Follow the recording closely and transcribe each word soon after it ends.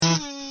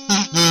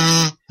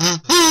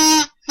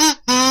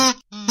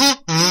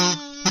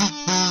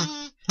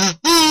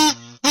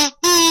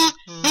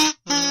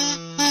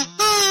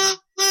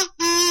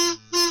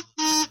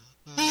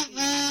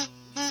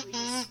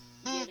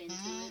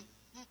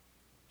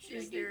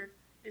Should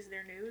Is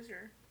there news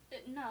or?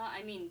 No,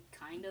 I mean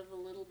kind of a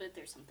little bit.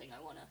 There's something I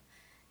want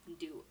to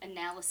do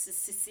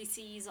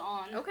analysis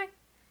on. Okay.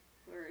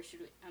 Or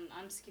should we?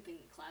 I'm skipping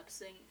the clap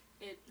thing.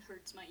 It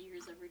hurts my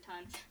ears every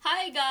time.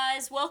 Hi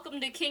guys, welcome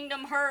to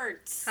Kingdom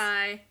Hearts.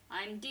 Hi.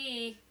 I'm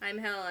Dee. I'm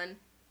Helen.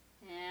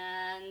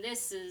 And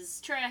this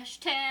is Trash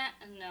Town.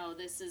 No,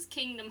 this is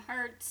Kingdom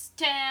Hearts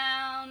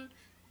Town,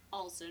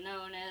 also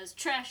known as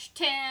Trash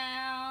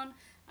Town.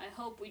 I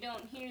hope we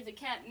don't hear the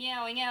cat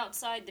meowing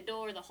outside the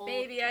door the whole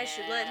Maybe I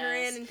should let her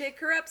in and pick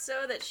her up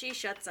so that she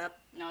shuts up.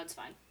 No, it's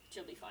fine.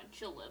 She'll be fine.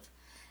 She'll live.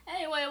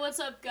 Anyway, what's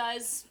up,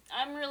 guys?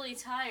 I'm really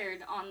tired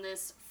on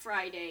this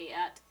Friday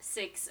at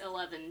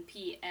 6:11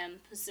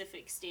 p.m.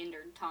 Pacific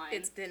Standard Time.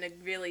 It's been a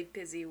really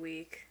busy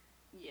week.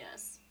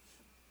 Yes.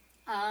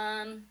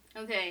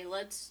 Okay,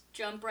 let's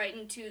jump right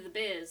into the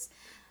biz.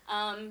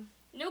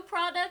 New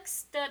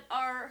products that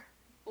are,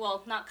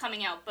 well, not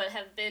coming out, but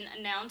have been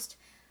announced.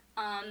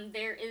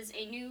 There is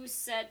a new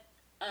set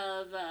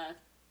of,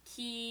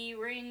 key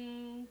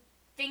ring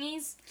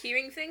thingies.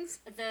 Keyring things?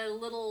 The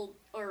little,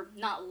 or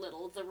not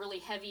little, the really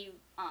heavy,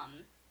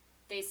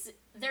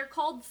 they're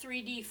called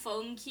 3D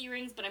foam key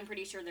rings, but I'm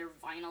pretty sure they're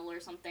vinyl or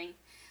something.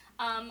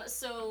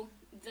 So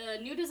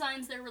the new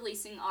designs they're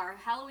releasing are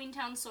Halloween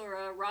Town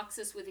Sora,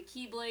 Roxas with a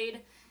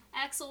Keyblade,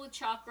 Axel with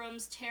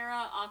Chakrams,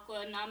 Terra,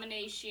 Aqua,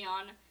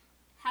 Nomination,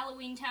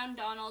 Halloween Town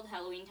Donald,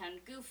 Halloween Town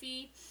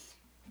Goofy,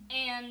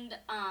 and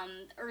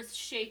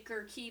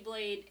Earthshaker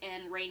Keyblade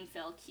and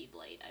Rainfell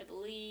Keyblade. I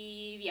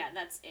believe, yeah,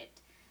 that's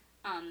it.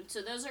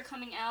 So those are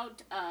coming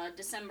out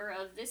December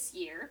of this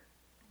year.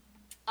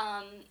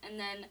 And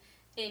then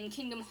in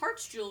Kingdom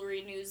Hearts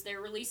jewelry news,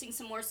 they're releasing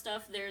some more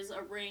stuff. There's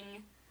a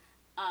ring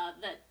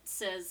that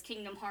says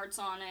Kingdom Hearts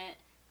on it,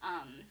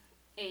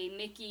 a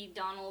Mickey,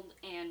 Donald,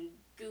 and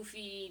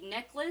Goofy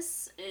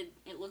necklace.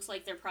 It looks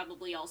like they're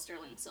probably all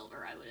sterling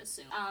silver, I would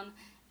assume.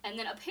 And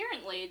then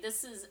apparently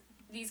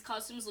these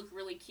costumes look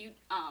really cute,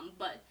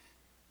 but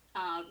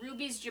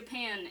Ruby's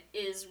Japan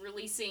is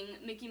releasing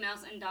Mickey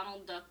Mouse and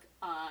Donald Duck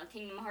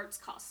Kingdom Hearts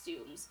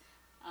costumes,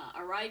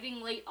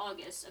 arriving late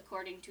August,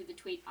 according to the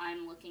tweet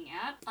I'm looking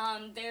at.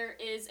 There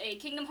is a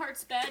Kingdom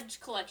Hearts badge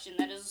collection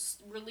that is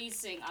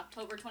releasing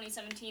October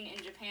 2017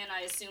 in Japan.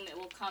 I assume it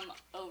will come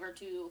over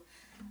to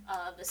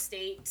the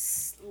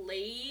States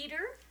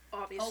later.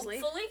 Obviously.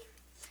 Hopefully.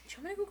 Do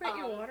you want me to go grab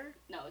your water?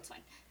 No, it's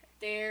fine.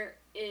 There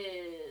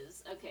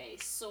is,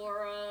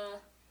 Sora,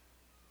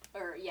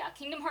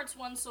 Kingdom Hearts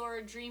 1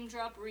 Sora, Dream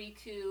Drop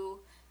Riku,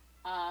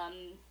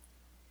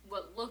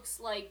 what looks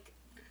like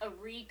a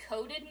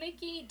recoded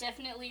Mickey,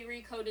 definitely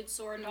recoded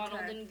Sora,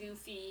 Donald, and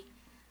Goofy.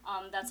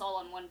 That's all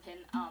on one pin.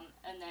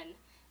 And then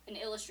an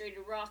illustrated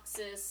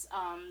Roxas,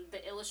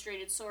 the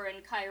illustrated Sora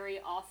and Kairi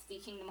off the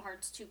Kingdom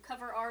Hearts 2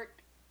 cover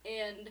art,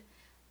 and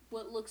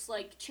what looks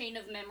like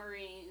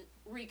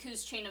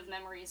Riku's Chain of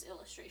Memories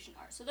illustration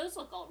art. So those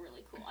look all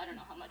really cool. I don't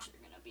know how much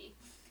they're gonna be.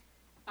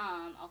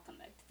 I'll come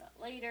back to that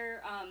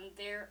later.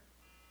 There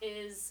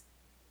is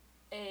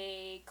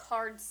a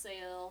card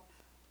sale.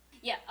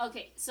 Yeah,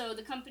 okay, so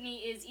the company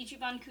is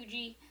Ichiban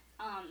Kuji.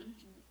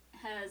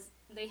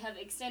 They have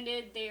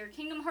extended their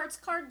Kingdom Hearts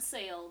card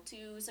sale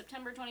to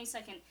September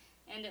 22nd,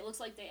 and it looks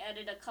like they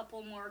added a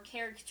couple more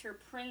character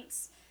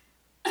prints.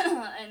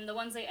 And the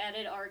ones they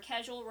added are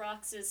Casual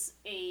Roxas,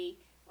 a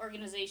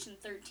Organization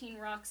 13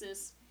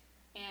 Roxas,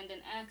 and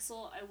an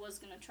Axel. I was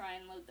going to try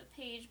and load the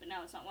page, but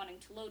now it's not wanting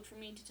to load for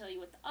me to tell you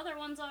what the other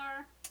ones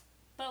are.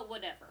 But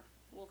whatever.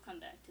 We'll come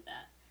back to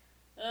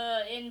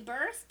that. In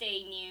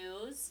birthday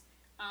news,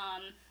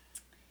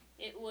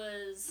 it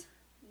was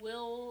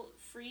Will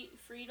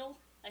Friedle.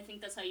 I think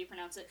that's how you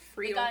pronounce it.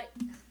 Friedle.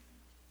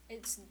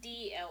 It's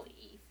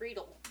D-L-E.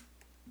 Friedle.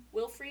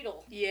 Will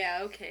Friedle. Yeah,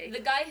 okay. The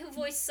guy who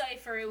voiced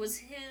Cypher, it was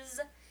his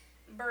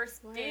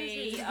birthday. Why is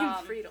his name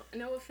Friedle?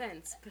 No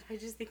offense, but I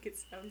just think it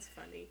sounds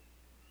funny.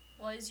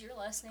 Why is your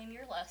last name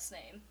your last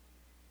name?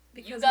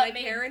 Because my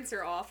parents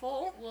are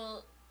awful?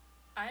 Well,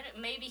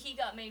 maybe he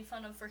got made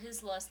fun of for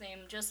his last name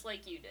just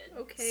like you did.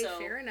 Okay, so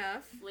fair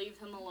enough. Leave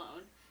him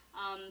alone.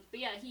 But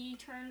yeah, he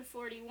turned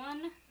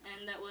 41,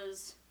 and that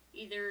was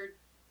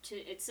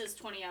it says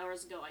 20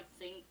 hours ago, I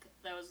think.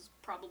 That was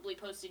probably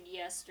posted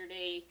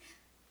yesterday,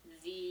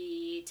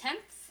 the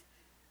 10th.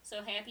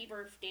 So happy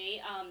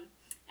birthday.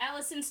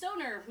 Allison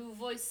Stoner, who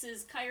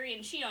voices Kairi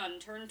and Shion,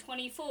 turned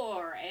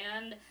 24,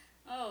 and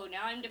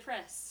now I'm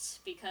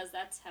depressed, because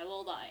that's how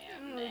old I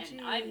am, and geez.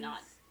 I'm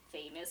not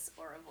famous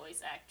or a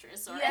voice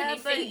actress or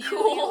anything anything but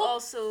cool. You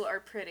also are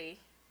pretty.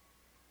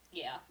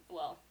 Yeah,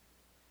 well,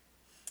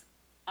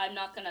 I'm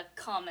not gonna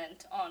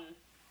comment on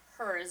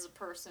her as a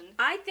person.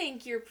 I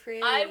think you're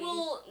pretty. I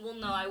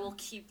will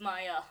keep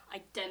my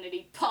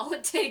identity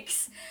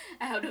politics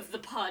out of the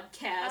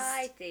podcast.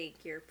 I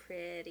think you're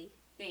pretty.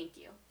 Thank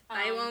you.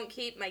 I won't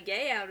keep my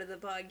gay out of the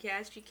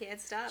podcast. You can't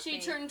stop me.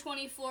 She turned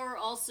 24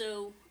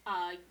 also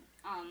on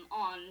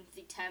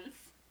the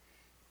 10th.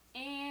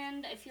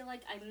 And I feel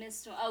like I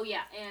missed one. Oh,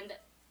 yeah, and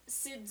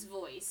Sid's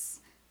voice,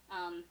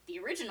 the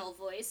original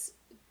voice,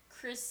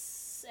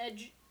 Chris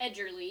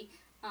Edgerly,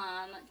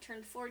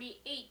 turned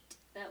 48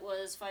 That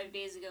was 5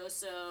 days ago,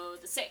 so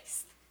the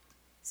 6th.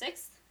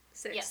 6th?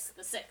 6. Yes,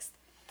 the 6th.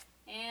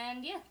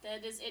 And yeah,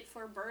 that is it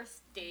for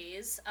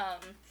birthdays.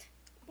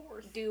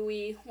 Do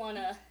we want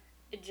to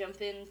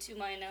jump into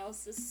my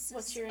analysis?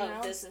 What's your of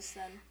analysis this?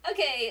 then?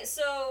 Okay,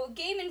 so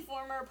Game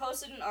Informer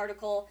posted an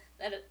article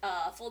that,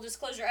 full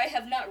disclosure, I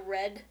have not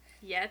read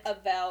Yet?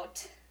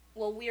 about.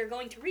 Well, we are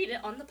going to read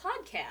it on the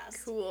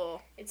podcast.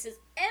 Cool. It says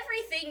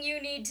everything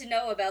you need to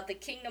know about the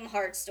Kingdom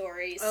Hearts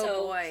story. Oh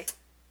so, boy.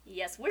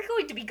 yes, we're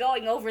going to be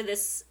going over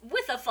this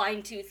with a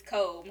fine-tooth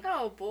comb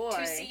Oh boy.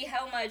 to see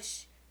how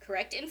much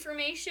correct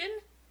information,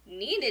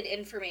 needed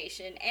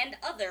information, and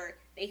other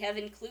they have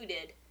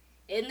included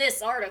in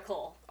this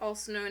article.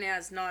 Also known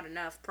as not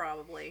enough,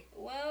 probably.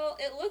 Well,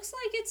 it looks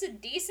like it's a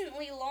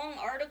decently long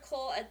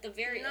article at the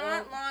very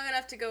Not long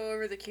enough to go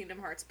over the Kingdom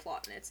Hearts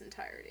plot in its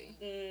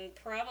entirety.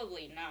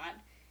 Probably not.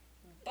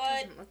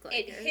 But Doesn't look like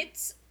it it.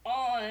 hits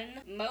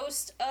on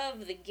most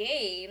of the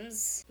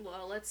games.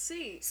 Well, let's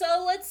see.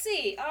 So let's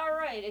see.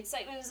 Alright,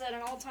 excitement is at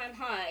an all-time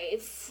high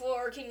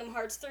for Kingdom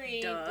Hearts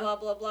 3, Duh. blah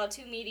blah blah,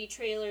 2 meaty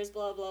trailers,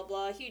 blah blah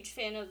blah, huge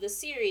fan of the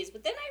series.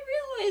 But then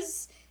I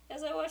realized,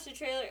 as I watched the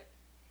trailer,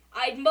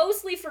 I'd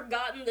mostly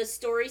forgotten the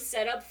story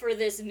setup for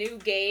this new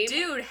game.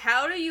 Dude,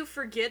 how do you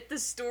forget the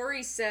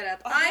story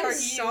setup? Are I'm you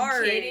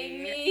sorry.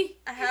 kidding me?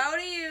 How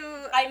do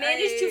you... I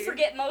managed to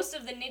forget most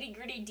of the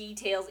nitty-gritty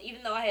details,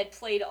 even though I had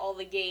played all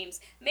the games.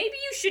 Maybe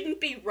you shouldn't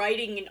be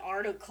writing an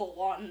article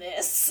on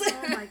this.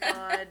 Oh my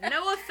god.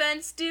 No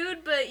offense,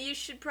 dude, but you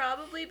should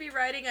probably be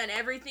writing an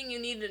everything you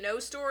need to know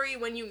story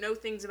when you know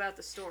things about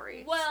the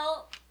story.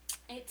 Well,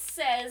 it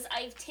says,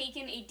 I've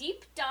taken a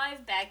deep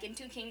dive back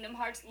into Kingdom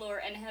Hearts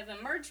lore and have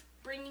emerged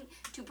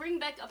to bring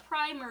back a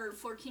primer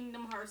for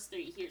Kingdom Hearts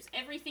 3. Here's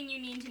everything you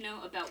need to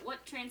know about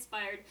what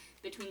transpired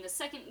between the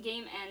second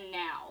game and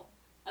now.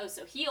 Oh,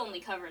 so he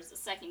only covers the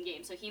second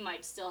game, so he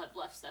might still have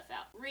left stuff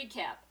out.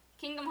 Recap.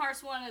 Kingdom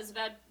Hearts 1 is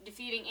about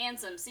defeating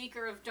Ansem,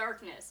 Seeker of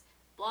Darkness.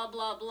 Blah,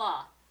 blah,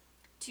 blah.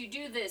 To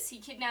do this, he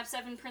kidnapped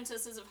 7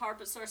 princesses of Heart,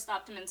 but Sora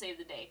stopped him and saved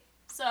the day.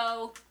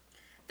 So,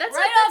 That's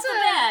right off the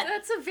bat.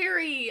 That's a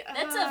very...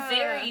 that's a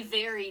very,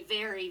 very,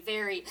 very,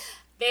 very,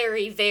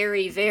 very,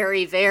 very,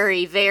 very,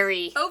 very,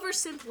 very...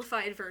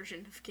 oversimplified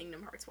version of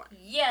Kingdom Hearts 1.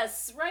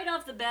 Yes, right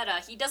off the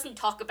bat, he doesn't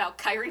talk about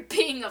Kairi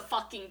being a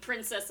fucking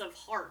princess of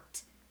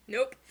heart.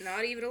 Nope,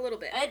 not even a little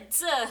bit.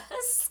 It's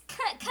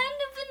kind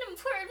of an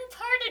important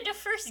part of the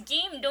first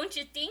game, don't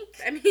you think?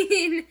 I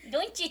mean,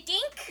 Don't you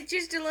think?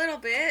 just a little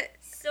bit.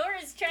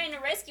 Sora's trying to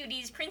rescue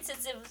these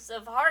princesses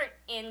of heart,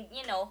 and,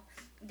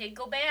 they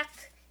go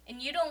back,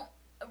 and you don't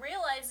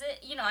realize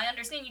it. I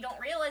understand you don't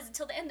realize it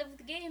till the end of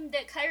the game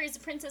that Kairi's a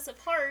princess of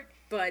heart.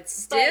 But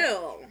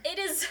still. It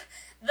is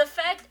the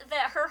fact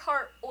that her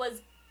heart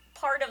was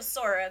part of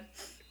Sora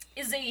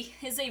is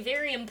a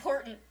very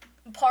important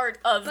part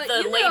of But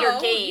the later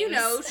games. You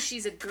know,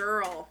 she's a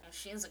girl.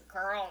 She's a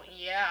girl,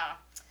 yeah.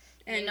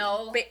 And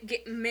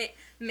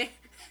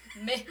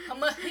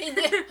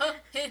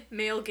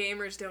male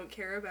gamers don't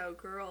care about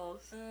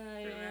girls.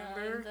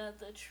 Remember? Isn't that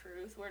the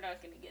truth? We're not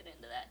going to get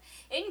into that.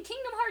 In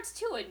Kingdom Hearts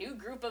 2, a new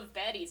group of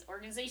baddies,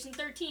 Organization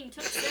 13,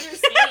 took center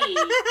stage.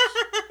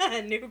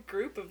 A new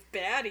group of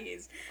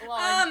baddies. Well,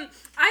 I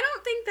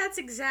don't think that's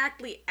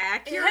exactly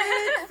accurate,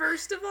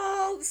 first of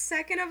all.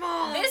 Second of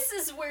all... this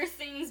is where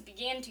things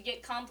began to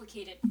get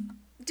complicated.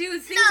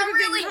 Dude, things Not have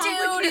really, been dude.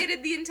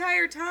 complicated the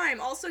entire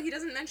time. Also, he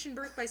doesn't mention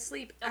Birth by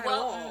Sleep at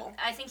all.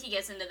 I think he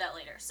gets into that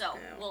later, so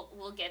Yeah.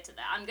 we'll get to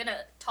that. I'm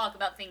gonna talk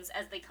about things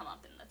as they come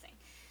up in the thing.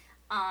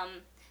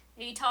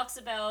 He talks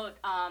about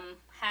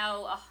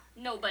how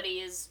nobody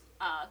is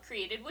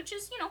created, which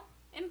is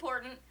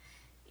important.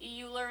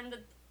 You learn that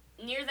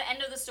near the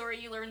end of the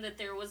story, you learn that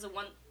there was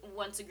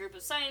once a group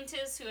of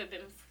scientists who had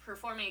been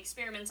performing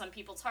experiments on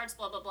people's hearts.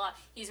 Blah blah blah.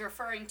 He's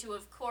referring to,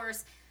 of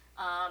course,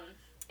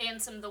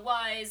 Ansem the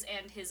Wise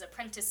and his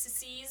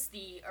apprentices,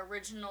 the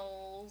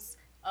originals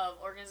of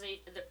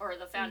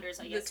the founders,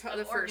 I guess, the of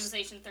first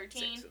Organization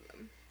 13. 6 of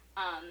them.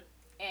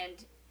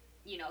 And,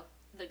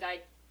 the guy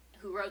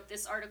who wrote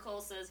this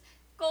article says,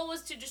 goal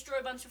was to destroy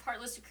a bunch of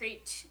Heartless to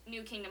create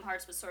new Kingdom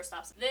Hearts, but Sora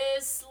stops.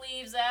 This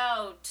leaves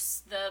out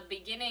the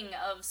beginning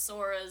of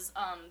Sora's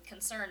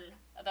concern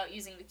about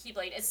using the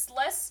Keyblade. It's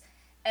less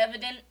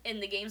evident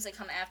in the games that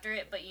come after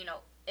it, but,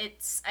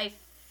 I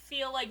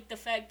feel like the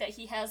fact that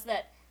he has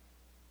that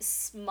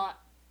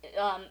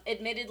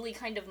admittedly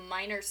kind of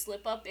minor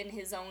slip-up in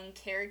his own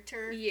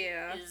character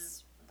Yeah.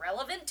 is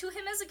relevant to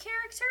him as a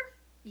character.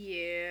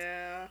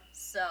 Yeah.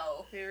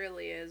 So, It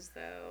really is,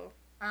 though.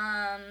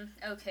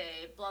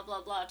 okay, blah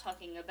blah blah,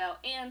 talking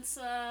about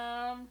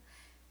Ansem.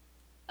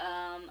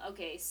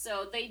 Okay,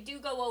 so they do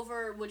go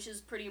over, which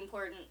is pretty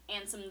important,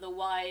 Ansem the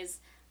Wise,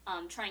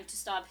 trying to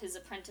stop his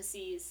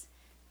apprentices,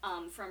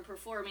 from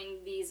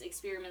performing these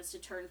experiments to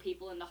turn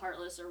people into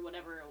Heartless or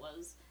whatever it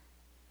was.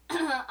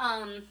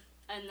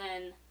 And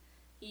then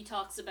he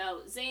talks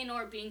about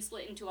Xehanort being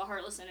split into a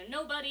Heartless and a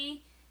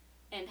Nobody,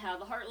 and how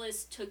the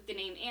Heartless took the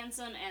name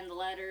Ansem and the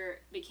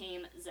latter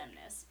became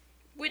Xemnas.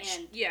 Which,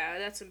 and, yeah,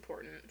 that's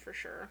important, for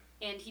sure.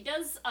 And he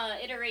does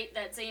iterate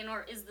that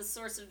Xehanort is the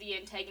source of the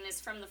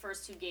antagonist from the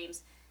first 2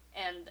 games,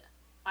 and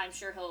I'm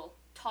sure he'll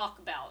talk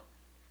about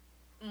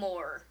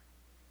more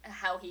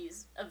how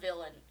he's a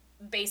villain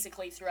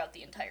basically throughout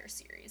the entire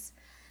series.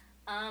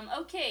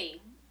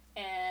 Okay.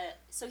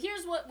 So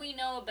here's what we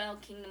know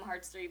about Kingdom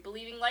Hearts 3.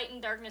 Believing light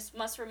and darkness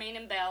must remain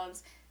in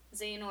balance,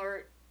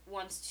 Xehanort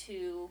wants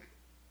to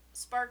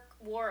spark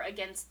war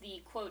against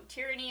the, quote,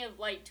 tyranny of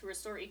light to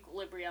restore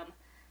equilibrium.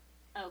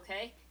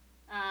 Okay.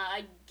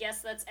 I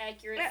guess that's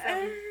accurate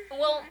from...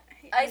 Well,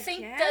 I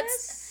think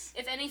that's...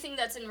 If anything,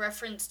 that's in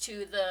reference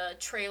to the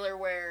trailer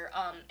where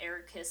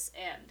Ericus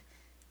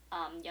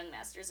and young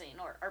Master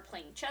Xehanort are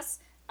playing chess.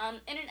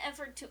 In an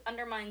effort to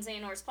undermine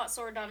Xehanort's plot,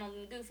 Sora, Donald,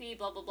 and Goofy,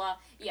 blah, blah, blah.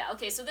 Yeah,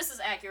 okay, so this is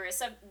accurate.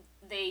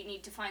 They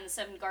need to find the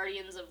 7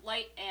 Guardians of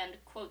Light and,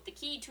 quote, the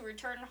key to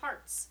return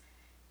hearts.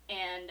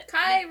 And...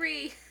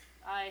 Kairi!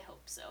 I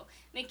hope so.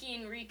 Mickey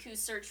and Riku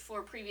search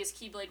for previous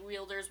Keyblade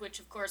wielders, which,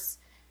 of course,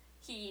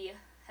 he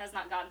has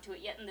not gotten to it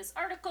yet. And this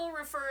article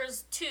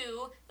refers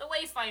to the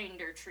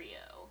Wayfinder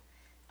trio.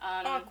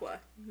 Aqua,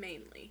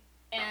 mainly.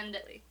 And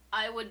probably.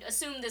 I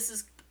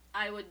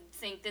would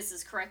think this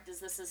is correct as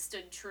this has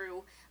stood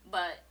true,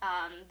 but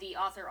the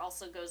author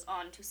also goes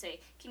on to say,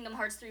 Kingdom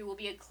Hearts 3 will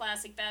be a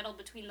classic battle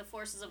between the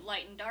forces of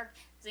light and dark.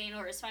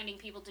 Xehanort is finding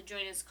people to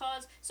join his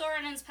cause. Sora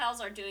and his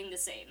pals are doing the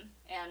same.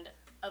 And,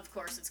 of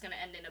course, it's going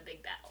to end in a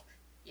big battle.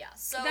 Yeah,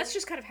 so... That's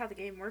just kind of how the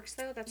game works,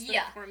 though. That's the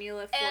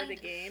formula for the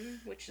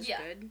game, which is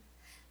good.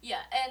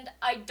 Yeah, and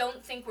I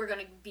don't think we're going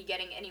to be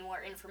getting any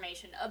more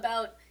information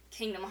about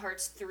Kingdom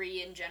Hearts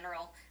 3 in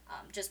general,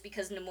 just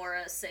because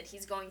Nomura said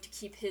he's going to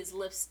keep his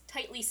lips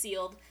tightly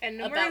sealed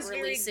about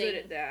releasing... very good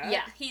at that.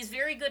 Yeah, he's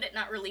very good at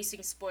not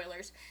releasing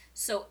spoilers,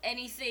 so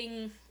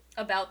anything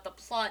about the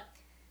plot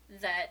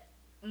that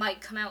might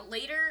come out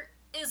later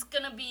is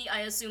going to be,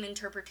 I assume,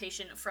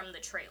 interpretation from the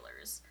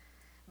trailers.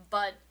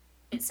 But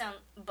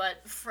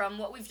from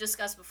what we've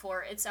discussed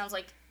before, it sounds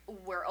like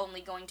we're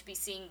only going to be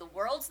seeing the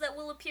worlds that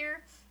will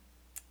appear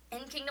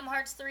in Kingdom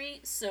Hearts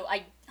 3, so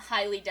I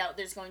highly doubt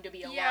there's going to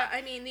be a lot. Yeah,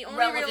 I mean, the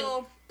only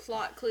real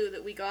plot clue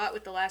that we got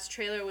with the last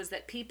trailer was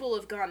that people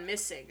have gone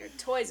missing, or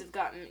toys have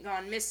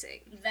gone missing.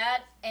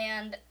 That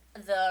and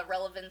the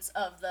relevance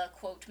of the,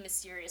 quote,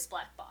 mysterious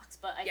black box,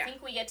 but I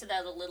think we get to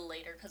that a little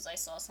later, because I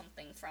saw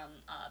something from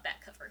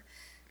back cover.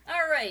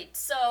 Alright,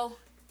 so...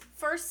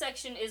 First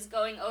section is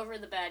going over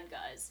the bad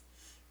guys.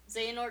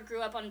 Xehanort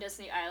grew up on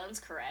Destiny Islands,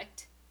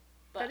 correct?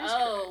 But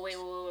correct.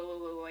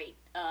 Wait.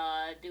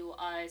 Do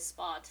I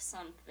spot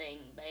something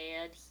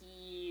bad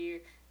here?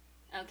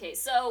 Okay,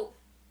 so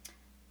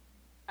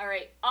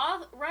alright,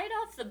 right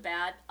off the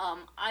bat,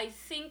 I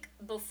think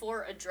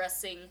before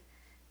addressing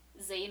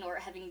Xehanort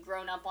having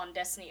grown up on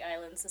Destiny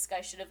Islands, this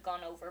guy should have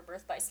gone over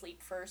Birth by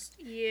Sleep first.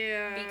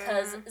 Yeah.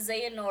 Because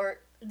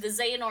the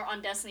Xehanort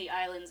on Destiny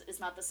Islands is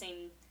not the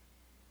same...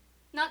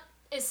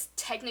 is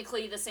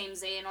technically the same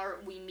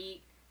Xehanort we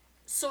meet.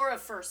 Sora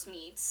first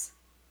meets.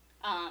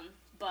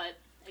 But,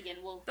 again,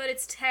 But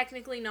it's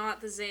technically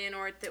not the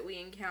Xehanort that we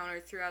encounter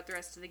throughout the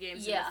rest of the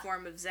games in the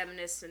form of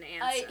Xemnas and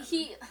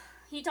Ansem.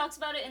 He talks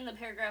about it in the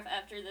paragraph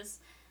after this.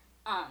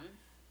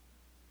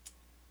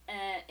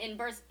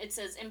 It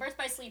says, in Birth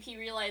by Sleep, he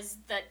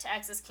realized that to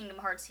access Kingdom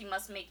Hearts, he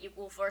must make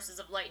equal forces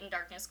of light and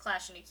darkness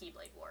clash in a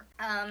Keyblade War.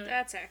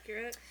 That's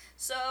accurate.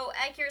 So,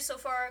 accurate so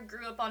far,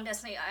 grew up on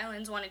Destiny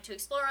Islands, wanted to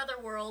explore other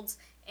worlds,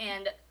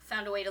 and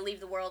found a way to leave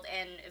the world,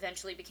 and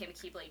eventually became a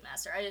Keyblade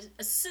Master. I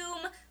assume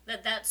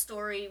that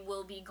story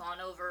will be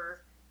gone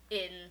over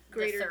in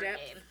greater the third depth.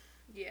 game.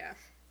 Yeah.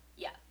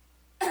 Yeah.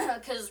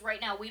 Because right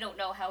now we don't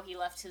know how he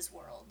left his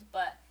world,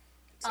 but...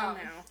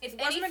 somehow. It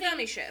wasn't a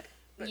gummy ship,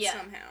 but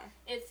somehow.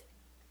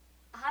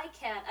 Hi,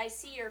 cat, I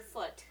see your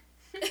foot.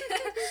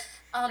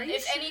 Are you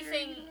if sure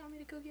anything... you don't want me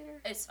to go get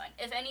her? It's fine.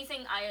 If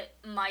anything,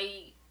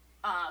 my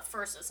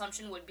first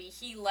assumption would be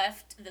he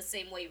left the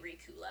same way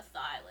Riku left the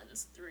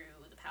islands, through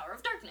the power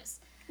of darkness.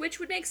 Which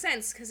would make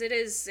sense, because it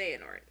is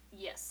Xehanort.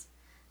 Yes.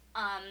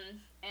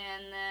 And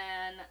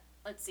then,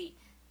 let's see.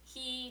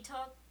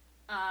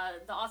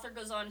 The author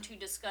goes on to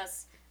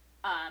discuss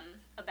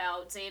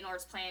about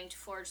Xehanort's plan to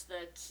forge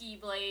the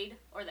Keyblade,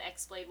 or the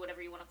X-Blade,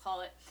 whatever you want to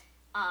call it,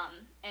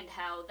 and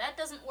how that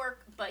doesn't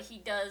work, but he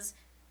does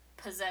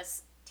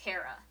possess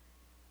Terra.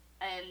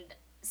 And,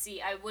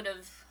 see, I would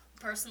have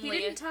personally...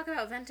 He didn't talk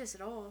about Ventus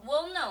at all.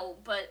 Well, no,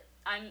 but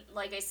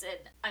like I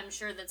said, I'm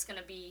sure that's going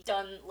to be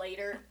done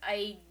later.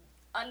 I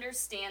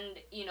understand,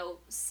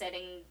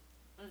 setting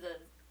the,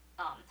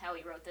 how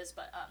he wrote this,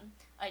 but,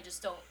 I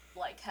just don't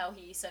like how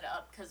he set it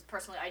up, because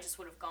personally I just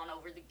would have gone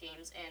over the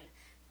games in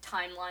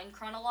timeline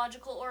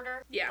chronological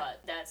order. Yeah.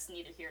 But that's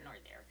neither here nor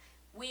there.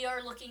 We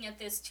are looking at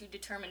this to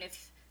determine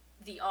if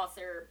the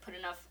author put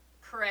enough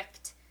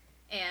correct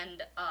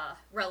and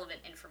relevant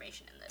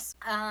information in this.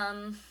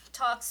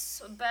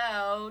 Talks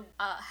about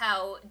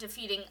how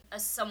defeating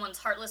someone's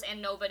heartless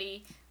and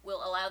nobody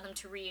will allow them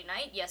to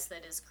reunite. Yes,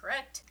 that is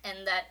correct.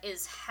 And that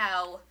is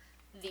how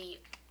the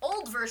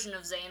old version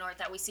of Xehanort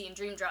that we see in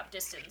Dream Drop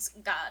Distance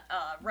got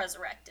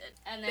resurrected.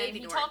 And then Baby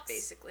he Nort, talks,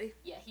 basically.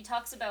 Yeah, he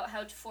talks about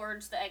how to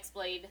forge the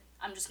X-Blade.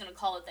 I'm just gonna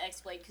call it the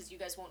X-Blade because you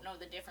guys won't know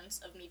the difference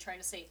of me trying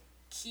to say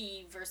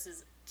key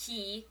versus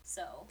key,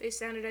 so... They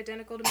sounded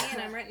identical to me,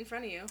 and I'm right in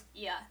front of you.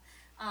 Yeah.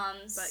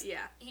 But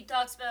yeah. He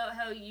talks about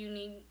how you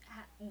need...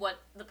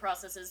 what the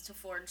process is to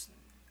forge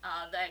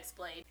the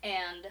X-Blade,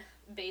 and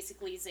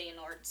basically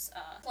Xehanort's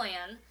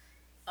plan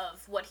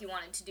of what he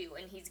wanted to do,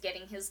 and he's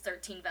getting his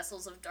 13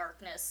 Vessels of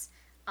Darkness,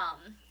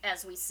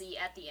 as we see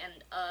at the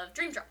end of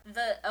Dream Drop.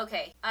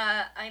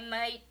 I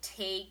might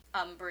take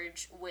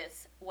umbrage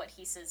with what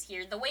he says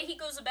here. The way he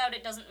goes about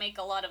it doesn't make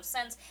a lot of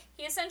sense.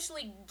 He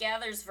essentially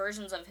gathers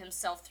versions of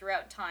himself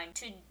throughout time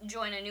to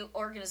join a new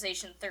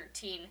Organization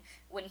 13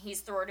 when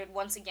he's thwarted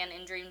once again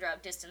in Dream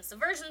Drop Distance. The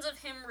versions of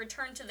him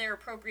return to their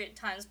appropriate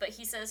times, but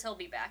he says he'll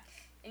be back.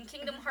 In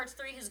Kingdom Hearts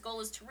 3, his goal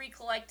is to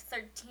recollect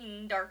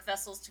 13 Dark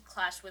Vessels to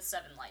clash with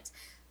 7 Lights.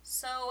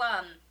 So,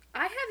 I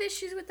have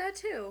issues with that,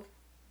 too.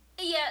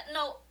 Yeah,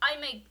 no,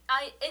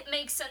 it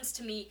makes sense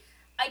to me.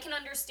 I can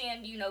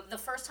understand, the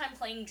first time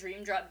playing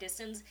Dream Drop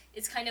Distance,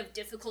 it's kind of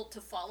difficult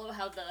to follow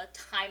how the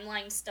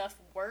timeline stuff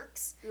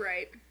works.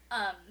 Right.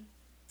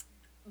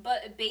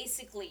 But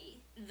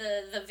basically,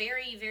 the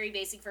very, very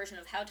basic version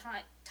of how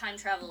time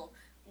travel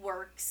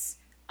works,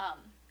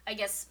 I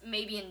guess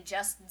maybe in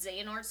just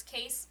Xehanort's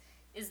case,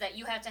 is that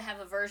you have to have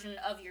a version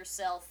of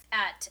yourself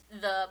at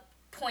the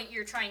point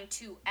you're trying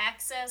to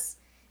access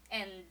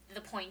and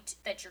the point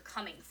that you're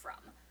coming from.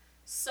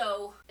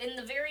 So, in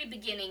the very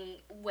beginning,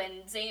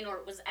 when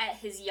Xehanort was at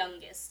his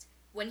youngest,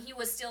 when he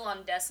was still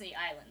on Destiny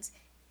Islands,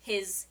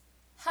 his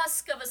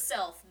husk of a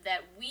self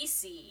that we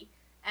see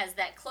as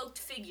that cloaked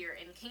figure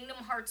in Kingdom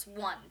Hearts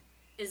 1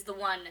 is the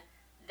one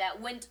that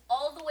went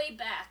all the way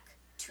back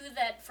to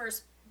that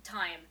first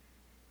time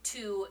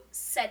to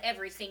set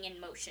everything in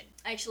motion.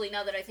 Actually,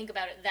 now that I think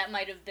about it, that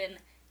might have been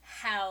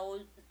how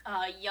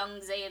young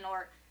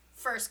Xehanort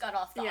first got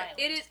off the island.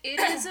 It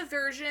is a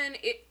version...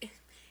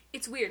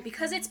 It's weird,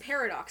 because it's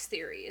paradox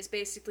theory is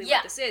basically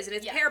what this is. And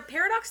it's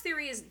paradox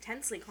theory is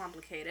intensely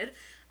complicated.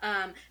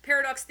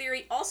 Paradox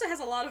theory also has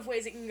a lot of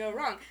ways it can go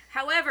wrong.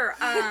 However,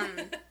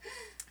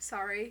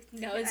 sorry.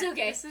 No, it's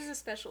okay. This is a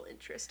special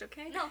interest,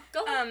 okay? No,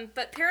 go on.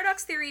 But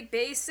paradox theory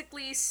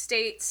basically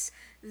states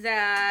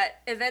that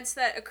events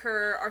that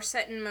occur are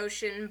set in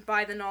motion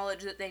by the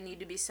knowledge that they need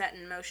to be set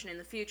in motion in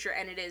the future,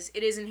 and it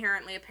is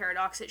inherently a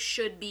paradox. It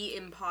should be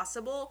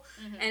impossible,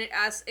 and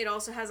it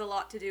also has a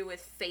lot to do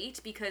with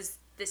fate, because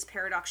this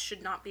paradox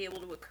should not be able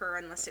to occur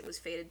unless it was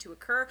fated to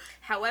occur.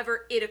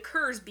 However, it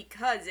occurs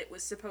because it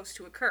was supposed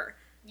to occur.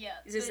 Yeah.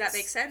 Does that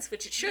make sense?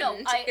 Which it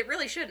shouldn't. No, it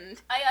really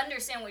shouldn't. I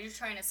understand what you're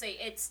trying to say.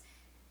 It's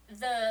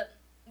the...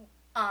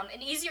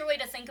 an easier way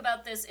to think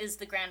about this is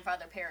the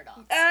grandfather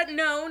paradox.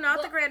 No,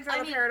 not the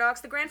grandfather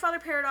paradox. The grandfather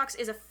paradox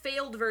is a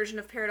failed version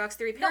of paradox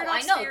theory.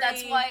 Paradox no, I know. theory...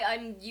 That's why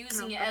I'm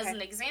using it as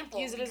an example.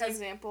 Use it as an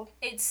example.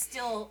 It's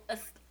still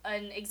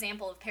an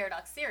example of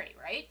paradox theory,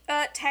 right?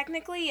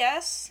 Technically,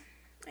 yes.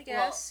 I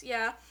guess,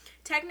 yeah.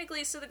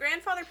 Technically, so the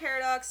grandfather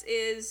paradox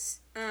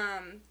is,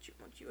 would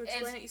you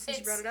explain it since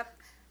you brought it up?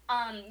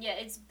 Yeah,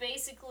 it's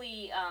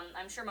basically,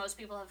 I'm sure most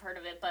people have heard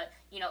of it, but,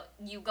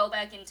 you go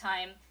back in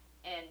time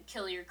and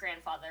kill your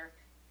grandfather,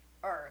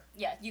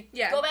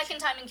 go back in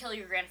time and kill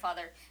your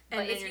grandfather.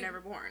 And then you're never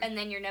born. And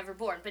then you're never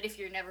born. But if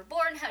you're never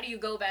born, how do you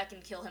go back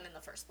and kill him in the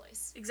first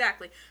place?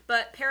 Exactly.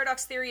 But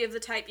paradox theory of the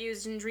type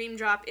used in Dream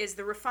Drop is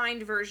the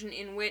refined version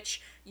in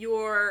which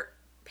your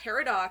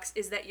paradox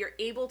is that you're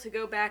able to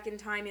go back in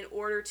time in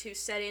order to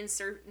set in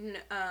certain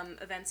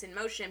events in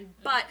motion,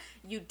 but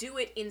you do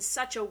it in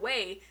such a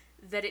way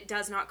that it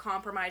does not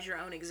compromise your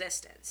own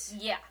existence.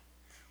 Yeah.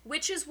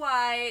 Which is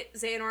why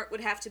Xehanort would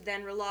have to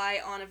then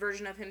rely on a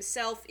version of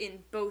himself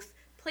in both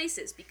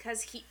places,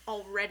 because he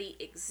already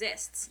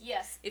exists.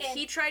 Yes. If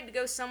he tried to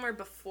go somewhere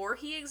before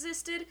he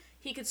existed,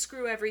 he could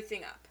screw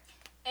everything up.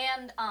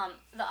 And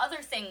the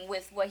other thing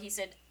with what he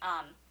said,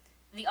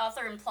 the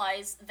author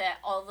implies that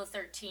all the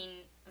 13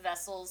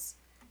 vessels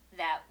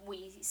that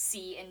we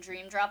see in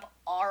Dream Drop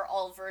are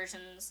all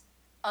versions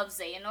of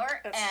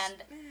Xehanort,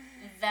 and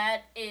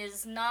that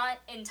is not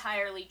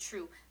entirely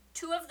true.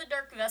 2 of the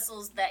Dark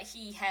Vessels that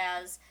he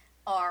has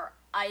are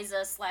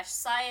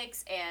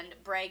Isa/Saïx and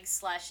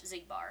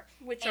Bragg/Xigbar.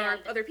 Which are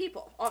other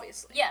people,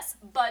 obviously. Yes,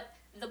 but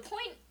the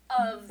point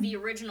of the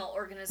original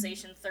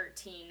Organization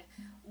 13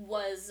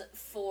 was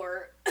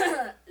for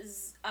Xemnas,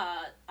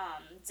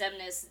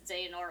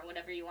 Xehanort,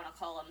 whatever you want to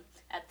call them.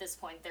 At this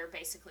point, they're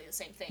basically the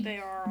same thing. They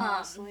are,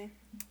 honestly.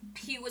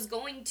 He was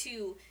going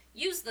to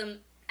use them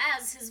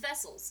as his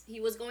vessels. He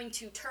was going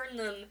to turn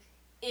them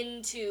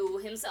into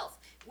himself,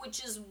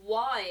 which is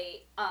why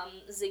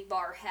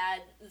Xigbar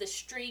had the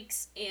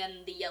streaks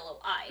and the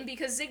yellow eye.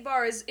 Because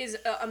Xigbar is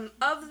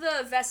of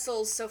the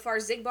vessels so far,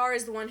 Xigbar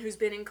is the one who's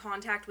been in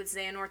contact with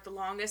Xehanort the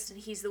longest, and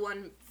he's the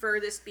one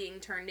furthest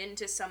being turned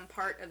into some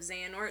part of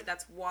Xehanort.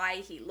 That's why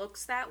he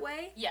looks that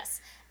way.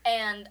 Yes,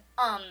 and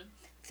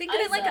think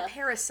of it like a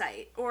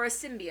parasite or a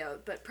symbiote,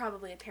 but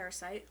probably a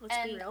parasite. Let's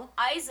be real.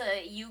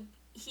 Isa,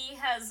 he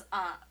has,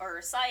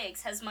 or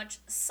Saïx has much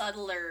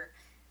subtler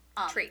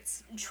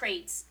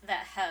traits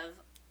that have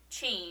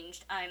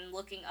changed. I'm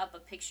looking up a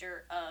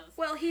picture of...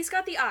 Well, he's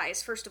got the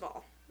eyes, first of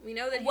all. We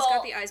know that he's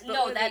got the eyes, but...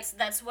 No,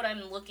 that's what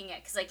I'm looking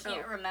at, because I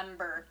can't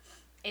remember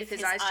if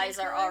his eyes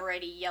are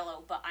already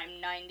yellow, but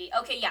I'm 90...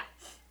 Okay, yeah.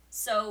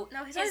 So...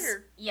 No, his eyes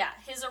are... Yeah,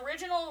 his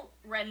original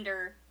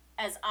render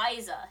as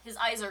Aiza, his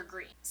eyes are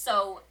green.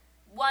 So...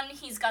 One,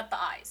 he's got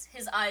the eyes.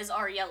 His eyes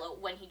are yellow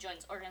when he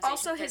joins Organization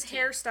Also, 13. His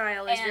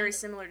hairstyle is very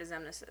similar to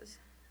Xemnas's.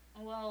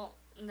 Well,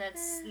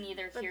 that's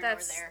neither here nor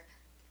there.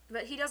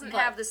 But he doesn't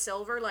have the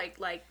silver like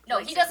No,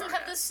 like he Xigbar doesn't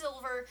have does. the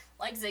silver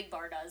like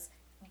Xigbar does.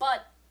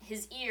 But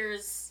his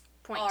ears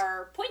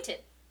are pointed.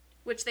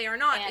 Which they are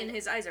not in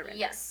his Aiza render.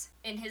 Yes.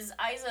 In his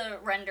Aiza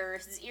render,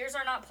 his ears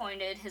are not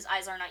pointed, his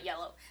eyes are not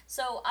yellow.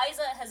 So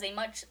Aiza has a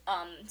much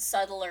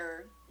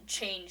subtler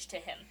change to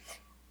him.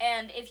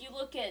 And if you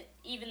look at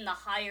even the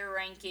higher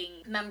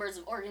ranking members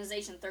of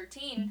Organization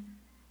 13,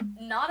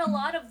 not a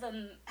lot of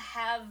them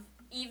have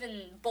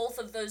even both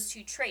of those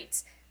two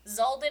traits.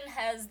 Zaldin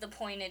has the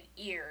pointed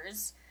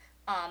ears,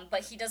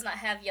 but he does not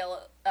have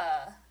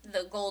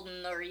the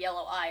golden or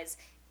yellow eyes.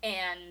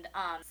 And,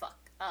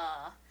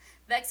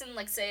 Vexen,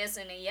 Lexaeus,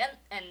 and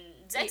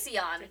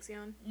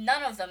Zexion,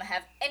 none of them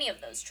have any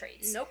of those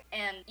traits. Nope.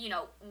 And,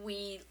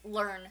 we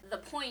learn the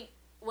point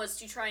was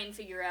to try and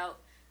figure out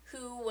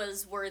who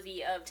was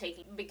worthy of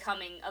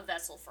becoming a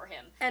vessel for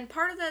him. And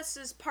part of this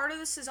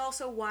is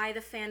also why the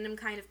fandom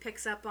kind of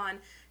picks up on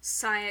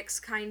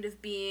Saïx kind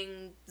of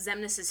being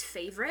Xemnas's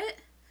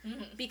favorite.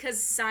 Mm-hmm. Because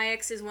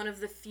Saïx is one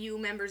of the few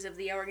members of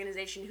the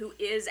organization who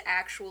is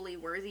actually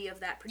worthy of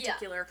that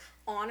particular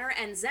honor,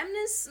 and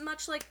Xemnas,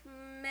 much like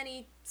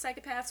many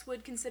psychopaths,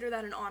 would consider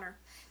that an honor.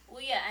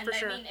 Well, yeah, and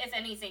mean, if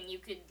anything, you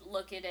could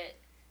look at it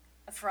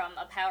from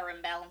a power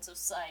imbalance of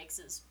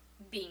Saïx as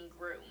being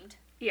groomed.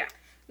 Yeah.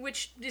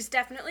 Which is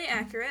definitely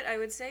accurate, I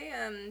would say.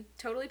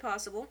 Totally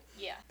possible.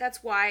 Yeah.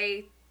 That's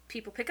why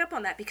people pick up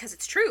on that, because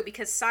it's true.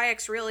 Because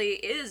Saïx really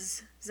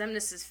is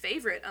Xemnas's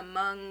favorite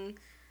among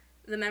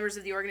the members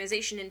of the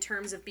organization in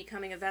terms of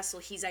becoming a vessel.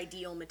 He's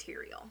ideal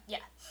material. Yeah.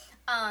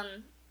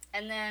 And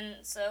then,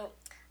 so,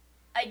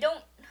 I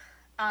don't...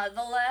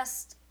 the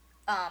last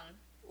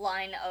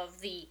line of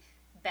the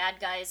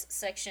bad guys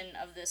section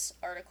of this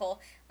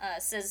article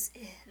says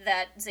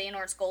that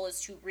Xehanort's goal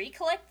is to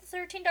recollect the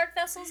 13 Dark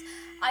Vessels.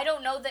 I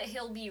don't know that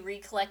he'll be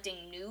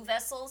recollecting new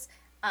vessels.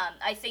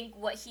 I think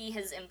what he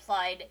has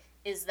implied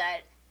is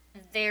that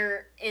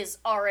there is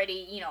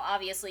already,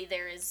 obviously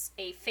there is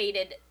a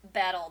fated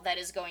battle that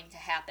is going to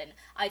happen.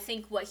 I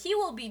think what he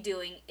will be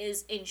doing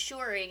is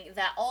ensuring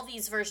that all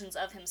these versions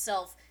of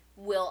himself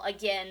will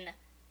again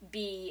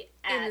be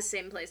at... in the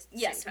same place at the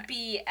yes, same time.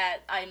 be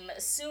at, I'm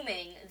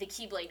assuming, the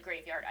Keyblade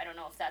Graveyard. I don't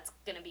know if that's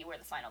going to be where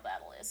the final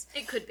battle is.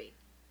 It could be.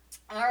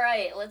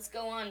 Alright, let's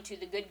go on to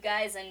the good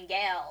guys and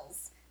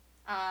gals.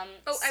 I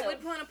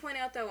would want to point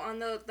out, though, on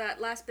that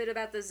last bit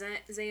about the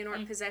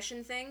Xehanort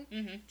possession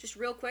thing, just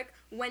real quick,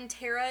 when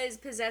Terra is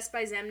possessed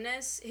by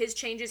Xemnas, his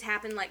changes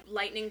happen, like,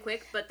 lightning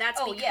quick, but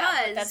that's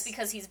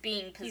because he's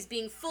being... he's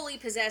being fully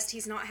possessed,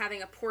 he's not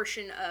having a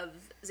portion of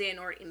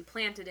Xehanort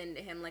implanted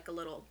into him like a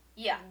little...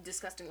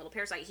 disgusting little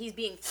parasite. He's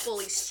being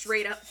fully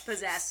straight up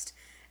possessed,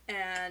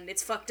 and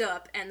it's fucked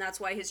up, and that's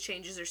why his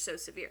changes are so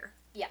severe.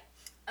 Yeah.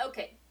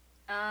 Okay.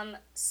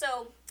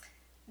 So,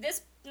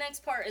 this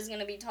next part is going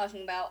to be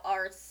talking about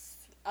our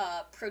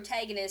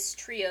protagonist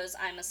trios,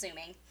 I'm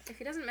assuming. If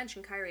he doesn't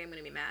mention Kairi, I'm going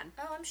to be mad.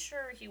 Oh, I'm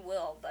sure he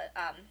will, but,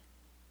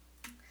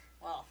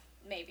 well,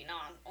 maybe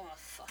not. Oh,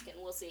 fucking,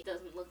 we'll see. It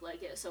doesn't look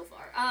like it so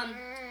far.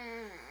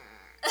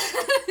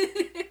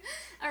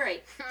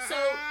 Alright, so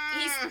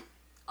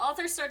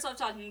author starts off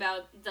talking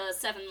about the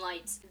 7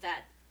 lights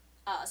that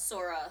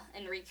Sora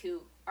and Riku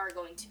are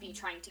going to be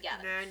trying to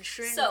gather.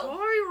 So,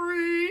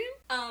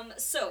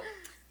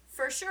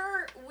 for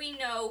sure, we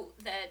know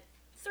that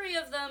 3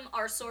 of them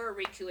are Sora,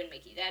 Riku, and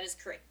Mickey. That is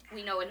correct.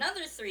 We know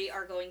another 3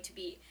 are going to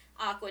be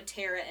Aqua,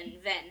 Terra,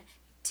 and Ven.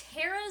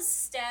 Terra's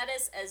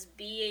status as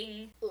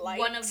being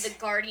one of the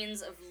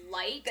Guardians of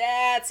Light...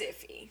 that's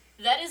iffy.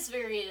 That is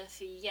very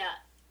iffy, yeah.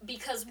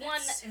 Because,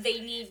 one,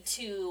 they need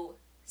to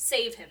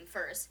save him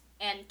first.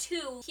 And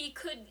 2, he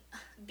could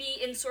be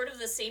in sort of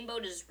the same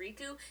boat as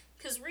Riku,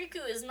 because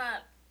Riku is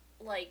not,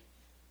 like,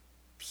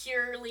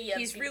 purely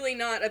he's really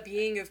not a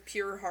being of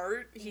pure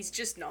heart. He's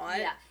just not.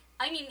 Yeah.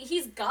 I mean,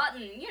 he's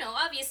gotten,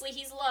 obviously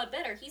he's a lot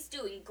better. He's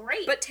doing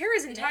great. But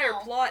Terra's entire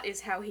plot is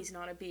how he's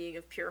not a being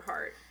of pure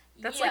heart.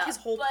 That's like his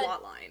whole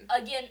plot line.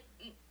 Again,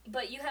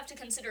 but you have to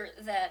consider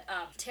that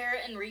Terra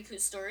and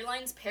Riku's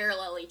storylines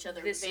parallel each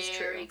other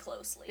very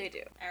closely. They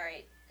do.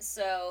 Alright,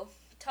 so...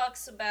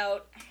 talks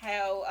about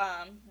how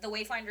the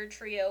Wayfinder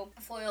trio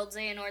foiled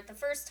Xehanort the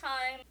first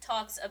time.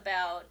 Talks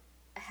about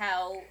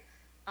how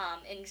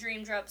in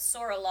Dream Drop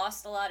Sora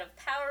lost a lot of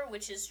power,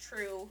 which is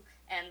true,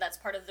 and that's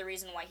part of the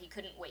reason why he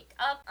couldn't wake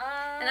up.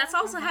 And that's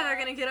also how they're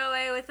gonna get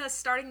away with us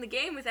starting the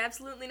game with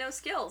absolutely no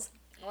skills.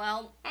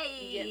 Well,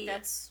 hey, yeah,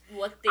 that's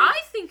what they...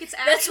 I think it's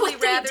actually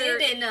that's what they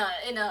did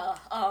in a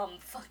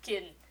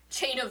fucking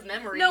chain of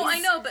memories. No, I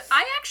know, but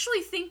I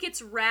actually think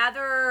it's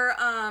rather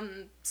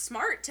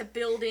smart to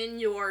build in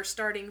your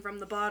starting from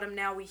the bottom,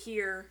 now we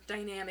hear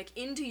dynamic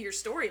into your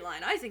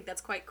storyline. I think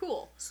that's quite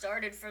cool.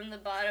 Started from the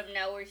bottom,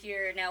 now we're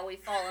here, now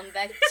we've fallen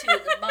back to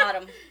the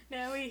bottom.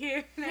 Now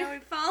we've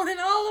fallen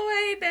all the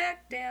way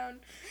back down.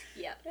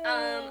 Yeah.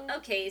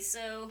 Okay,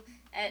 so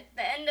at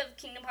the end of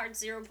Kingdom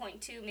Hearts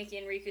 0.2, Mickey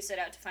and Riku set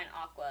out to find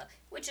Aqua,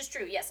 which is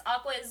true. Yes,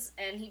 Aqua is,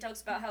 and he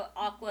talks about how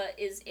Aqua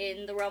is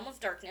in the realm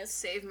of darkness.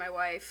 Save my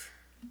wife.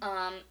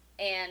 And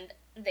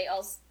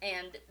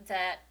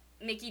that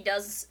Mickey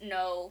does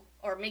know,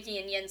 or Mickey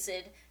and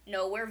Yensid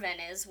know where Ven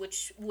is,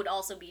 which would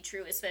also be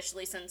true,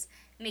 especially since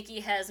Mickey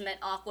has met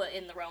Aqua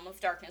in the realm of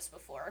darkness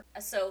before.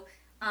 So,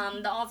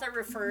 the author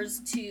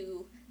refers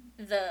to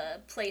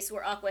the place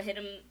where Aqua hid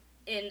him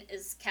in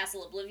is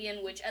Castle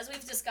Oblivion, which, as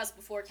we've discussed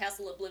before,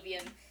 Castle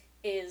Oblivion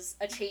is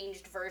a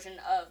changed version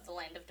of the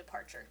Land of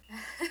Departure.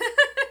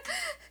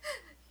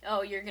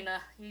 Oh, you're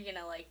gonna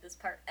like this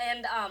part.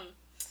 And,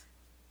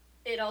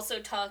 it also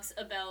talks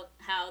about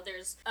how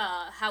there's,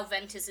 how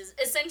Ventus is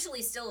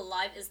essentially still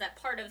alive, is that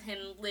part of him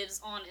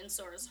lives on in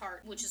Sora's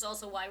heart, which is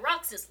also why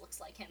Roxas looks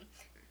like him.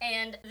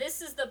 And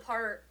this is the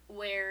part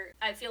where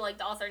I feel like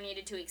the author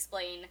needed to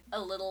explain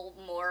a little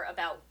more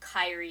about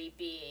Kairi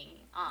being,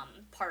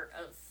 part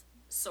of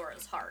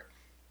Sora's heart.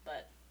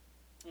 But,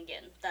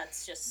 again,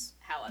 that's just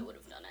how I would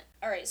have done it.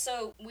 Alright,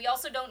 so we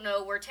also don't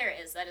know where Terra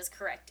is. That is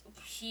correct.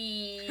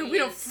 We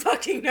don't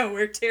fucking know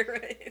where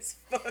Terra is.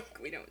 Fuck,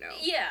 we don't know.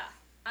 Yeah.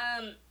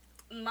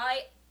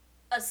 My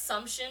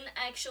assumption,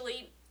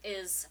 actually,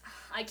 is,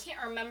 I can't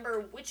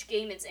remember which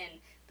game it's in,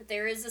 but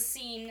there is a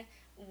scene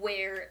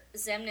where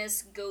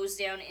Xemnas goes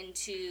down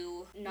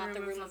into, not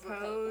the Room of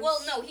Repose. Well,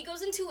 no, he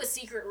goes into a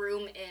secret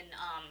room in,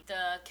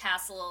 the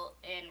castle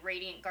in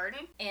Radiant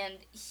Garden, and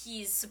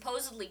he's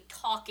supposedly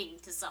talking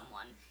to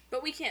someone.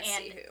 But we can't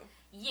see who.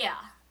 Yeah,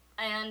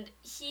 and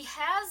he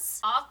has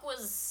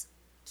Aqua's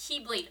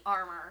Keyblade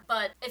armor,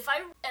 but if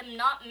I am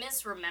not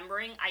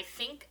misremembering, I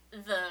think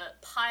the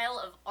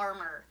pile of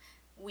armor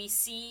we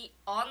see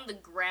on the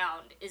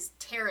ground is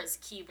Terra's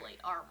Keyblade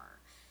armor.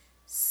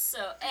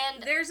 So,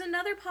 and there's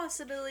another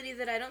possibility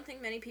that I don't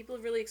think many people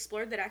have really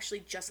explored that actually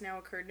just now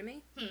occurred to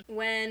me.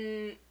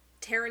 When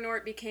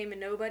Terranort became a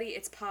nobody,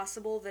 it's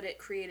possible that it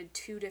created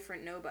two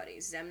different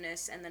nobodies,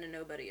 Xemnas and then a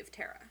nobody of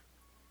Terra.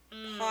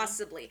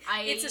 Possibly.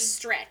 It's a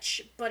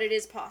stretch, but it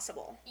is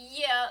possible.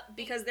 Yeah.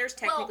 Because there's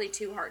technically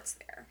two hearts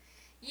there.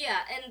 Yeah,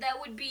 and that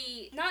would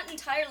be not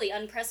entirely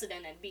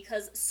unprecedented,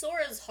 because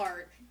Sora's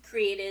heart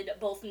created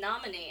both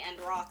Naminé and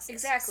Roxas.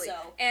 Exactly. So.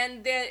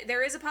 And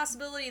there is a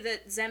possibility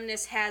that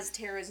Xemnas has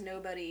Terra's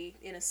nobody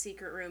in a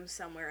secret room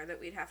somewhere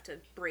that we'd have to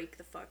break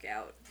the fuck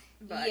out.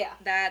 But yeah.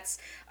 That's...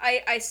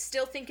 I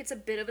still think it's a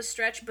bit of a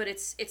stretch, but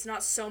it's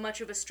not so much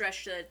of a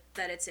stretch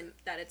that it's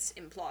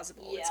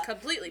implausible. Yeah. It's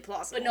completely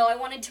plausible. But no, I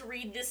wanted to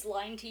read this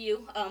line to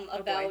you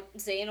about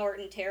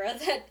Xehanort and Terra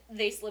that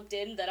they slipped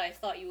in that I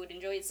thought you would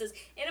enjoy. It says,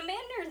 in a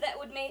manner that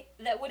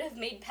would have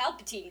made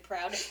Palpatine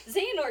proud,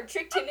 Xehanort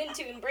tricked him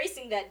into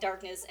embracing that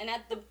darkness, and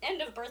at the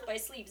end of Birth by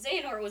Sleep,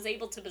 Xehanort was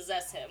able to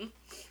possess him.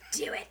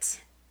 Do it.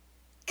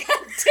 God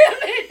damn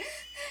it!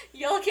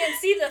 Y'all can't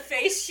see the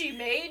face she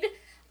made,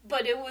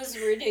 but it was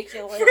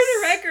ridiculous. For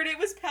the record, it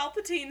was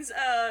Palpatine's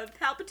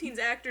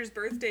actor's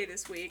birthday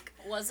this week.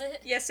 Was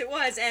it? Yes, it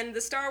was, and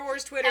the Star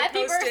Wars Twitter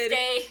happy posted,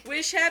 birthday.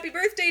 "Wish happy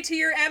birthday to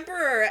your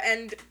Emperor,"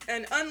 and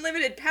an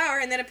unlimited power,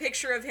 and then a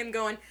picture of him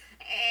going,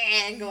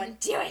 and going,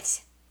 do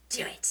it,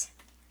 do it,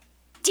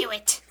 do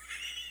it.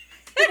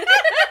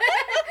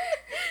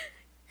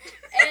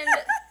 And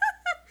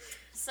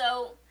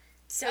so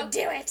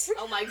do it.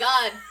 Oh my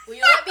god, will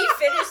you let me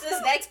finish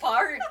this next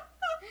part?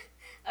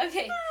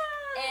 Okay,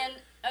 and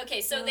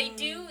okay, so they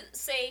do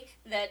say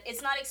that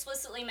it's not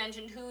explicitly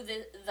mentioned who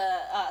the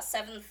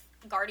seventh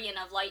Guardian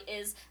of Light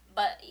is,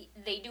 but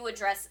they do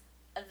address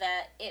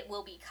that it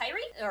will be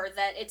Kairi, or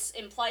that it's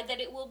implied that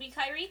it will be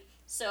Kairi.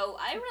 So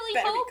I really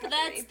hope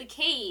that's the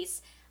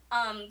case.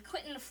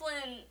 Quentin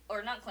Flynn,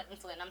 or not Quentin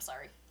Flynn, I'm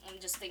sorry. I'm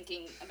just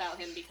thinking about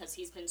him because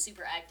he's been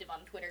super active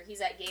on Twitter.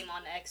 He's at Game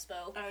On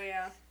Expo. Oh,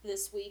 yeah.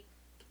 This week.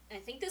 I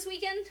think this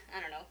weekend?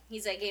 I don't know.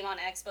 He's at Game On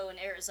Expo in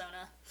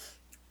Arizona.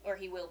 Or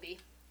he will be,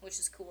 which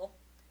is cool.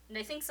 And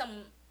I think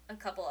a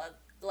couple of,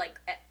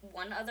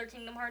 one other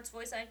Kingdom Hearts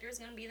voice actor is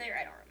going to be there.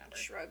 I don't remember.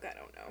 Shrug, I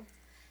don't know.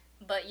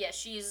 But yeah,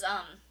 she's,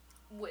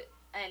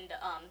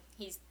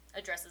 he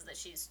addresses that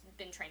she's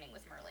been training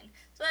with Merlin.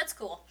 So that's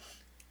cool.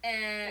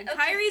 And okay.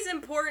 Kairi's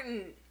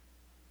important.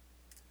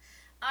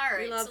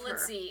 Alright, so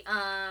let's see.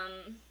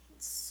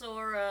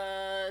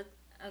 Sora,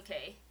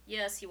 okay.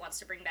 Yes, he wants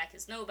to bring back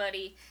his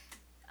nobody.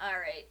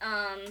 Alright,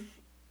 and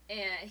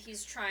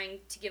he's trying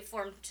to give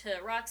form to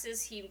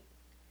Roxas. He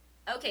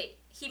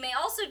may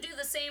also do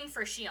the same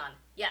for Xion.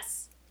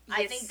 Yes.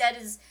 I think that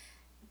is,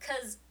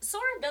 because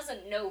Sora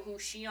doesn't know who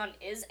Xion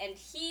is, and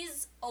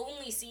he's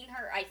only seen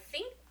her, I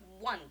think,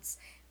 once.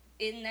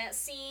 In that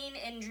scene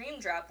in Dream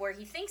Drop where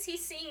he thinks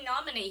he's seeing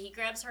Naminé, he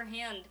grabs her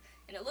hand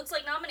and it looks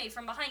like Naminé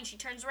from behind. She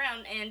turns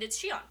around, and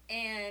it's Shion.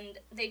 And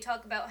they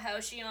talk about how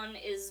Shion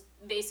is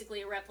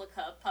basically a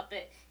replica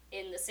puppet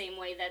in the same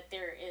way that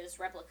there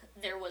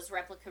was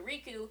replica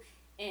Riku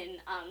in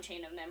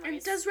Chain of Memories.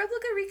 And does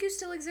replica Riku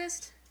still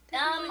exist?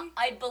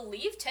 I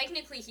believe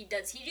technically he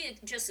does. He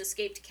just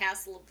escaped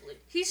Castle of Blue.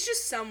 He's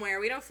just somewhere.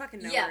 We don't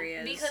fucking know where he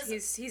is.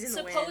 Because he's in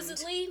the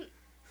wind.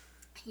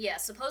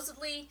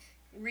 Supposedly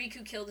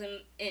Riku killed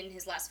him in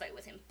his last fight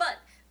with him. But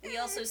we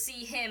also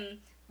see him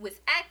with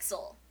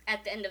Axel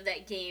at the end of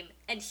that game,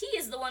 and he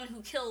is the one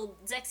who killed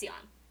Zexion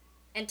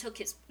and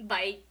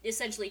by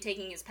essentially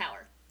taking his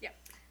power. Yeah.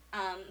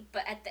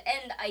 But at the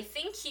end, I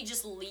think he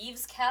just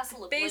leaves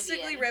Castle Oblivion.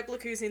 Basically,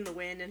 Replica's in the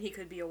wind, and he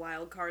could be a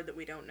wild card that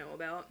we don't know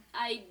about.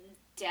 I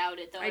doubt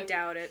it, though. I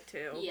doubt it,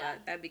 too. Yeah.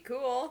 But that'd be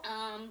cool.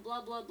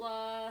 Blah, blah,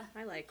 blah.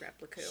 I like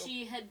Replica.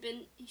 She had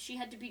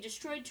to be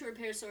destroyed to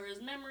repair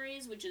Sora's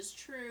memories, which is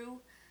true.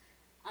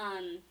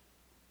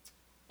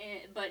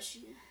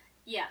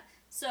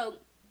 So,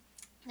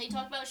 they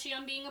talk about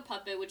Shion being a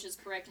puppet, which is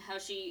correct, how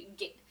she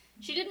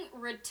didn't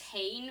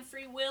retain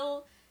free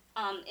will.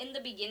 In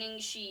the beginning,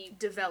 she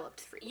developed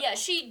free will. Yeah,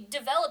 she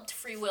developed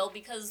free will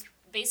because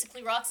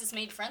basically Roxas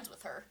made friends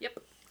with her. Yep.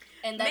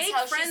 And that's Make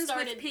how friends she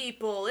started. With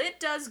people. It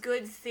does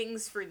good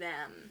things for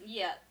them.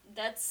 Yeah,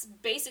 that's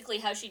basically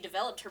how she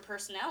developed her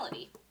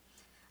personality.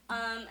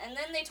 And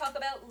then they talk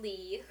about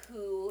Lee,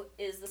 who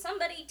is the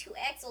somebody to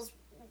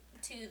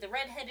the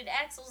redheaded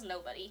Axel's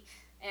nobody.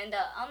 And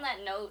on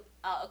that note,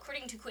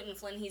 according to Quentin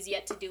Flynn, he's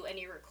yet to do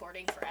any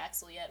recording for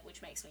Axel yet,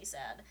 which makes me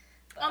sad.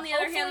 But on the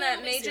other hand,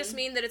 that may just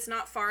mean that it's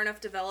not far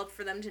enough developed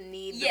for them to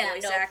need the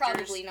voice actors.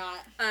 Probably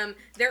not.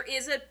 There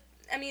is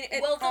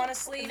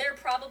honestly... They're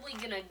probably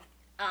gonna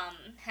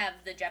have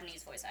the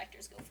Japanese voice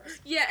actors go first.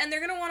 Yeah, and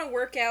they're gonna want to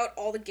work out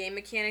all the game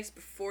mechanics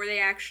before they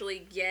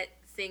actually get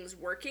things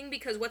working,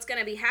 because what's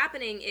gonna be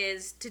happening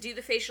is, to do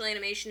the facial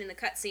animation in the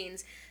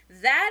cutscenes,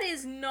 that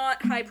is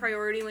not high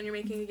priority when you're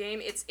making a game.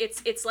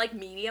 It's like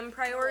medium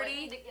priority.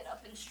 I need to get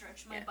up and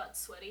stretch. My butt's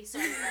sweaty.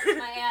 Sorry,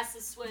 my ass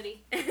is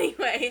sweaty.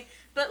 Anyway,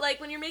 but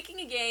like when you're making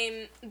a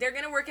game, they're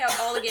gonna work out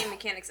all the game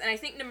mechanics, and I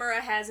think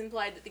Nomura has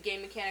implied that the game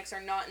mechanics are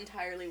not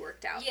entirely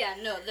worked out. Yeah,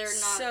 no, they're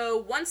not. So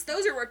once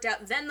those are worked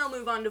out, then they'll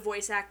move on to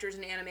voice actors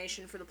and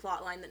animation for the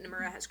plot line that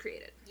Nomura has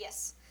created.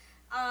 Yes.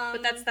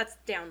 But that's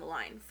down the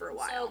line for a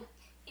while. So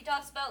he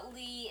talks about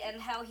Lee and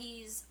how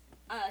he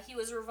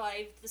was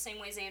revived the same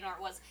way Xehanort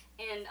was.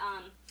 And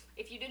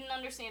if you didn't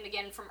understand,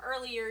 again, from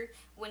earlier,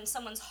 when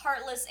someone's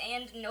heartless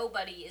and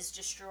nobody is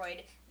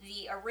destroyed,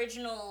 the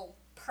original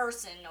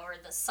person, or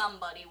the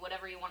somebody,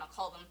 whatever you want to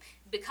call them,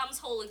 becomes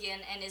whole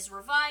again and is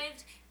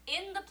revived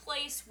in the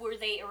place where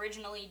they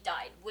originally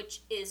died,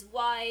 which is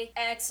why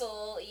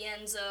Axel,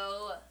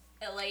 Ienzo,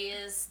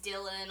 Elias,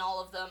 Dylan, all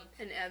of them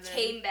and Evan,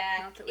 came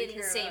back in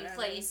the same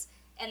place.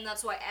 And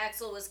that's why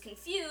Axel was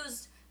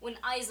confused when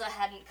Aiza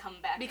hadn't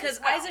come back. Because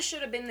as well. Aiza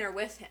should have been there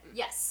with him.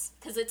 Yes,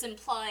 because it's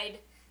implied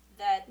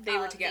that they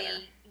were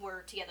together. They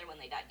were together when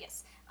they died,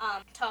 yes.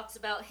 Talks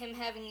about him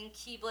having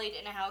Keyblade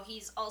and how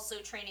he's also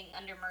training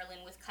under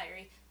Merlin with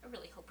Kairi. I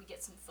really hope we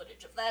get some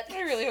footage of that.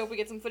 I really hope we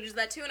get some footage of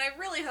that too, and I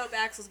really hope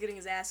Axel's getting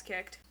his ass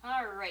kicked.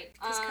 Alright.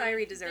 Because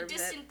Kairi deserves it. The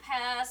Distant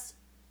Past,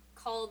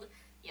 called,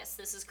 yes,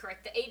 this is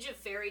correct, The Age of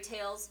Fairy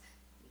Tales.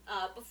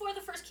 Before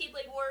the first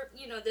Keyblade War,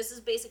 this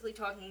is basically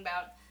talking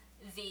about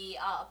the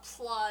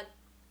plot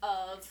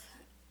of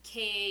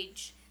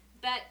Cage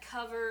back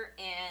cover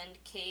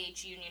and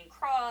Cage Union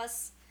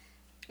Cross,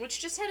 which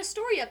just had a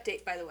story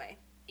update, by the way.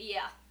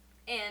 Yeah,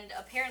 and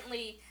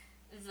apparently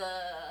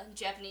the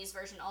Japanese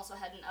version also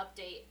had an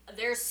update.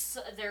 They're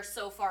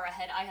so far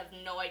ahead. I have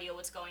no idea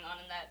what's going on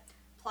in that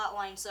plot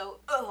line.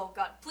 So, oh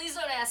god, please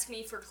don't ask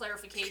me for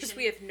clarification. Because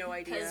we have no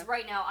idea. Because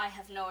right now I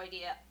have no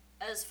idea.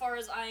 As far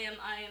as I am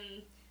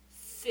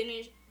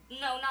finished.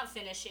 No, not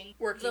finishing.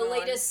 Working the on.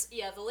 latest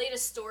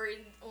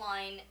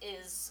storyline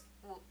is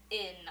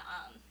in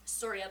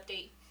story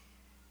update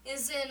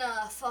is in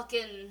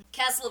fucking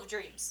Castle of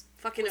Dreams.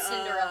 Fucking with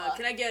Cinderella.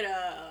 Can I get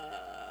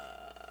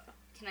a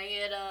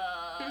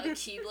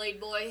Keyblade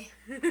boy?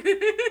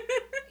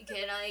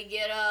 Can I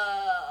get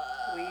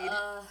weed?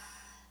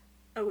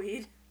 A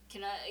weed?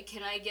 Can I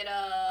get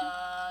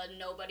a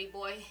nobody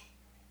boy?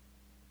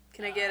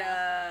 Can I get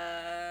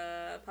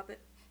a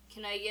puppet?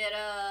 Can I get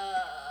a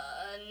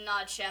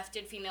not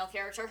shafted female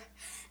character?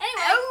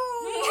 Anyway.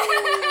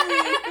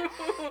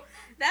 Oh!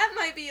 That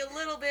might be a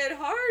little bit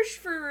harsh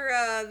for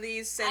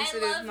these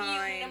sensitive minds.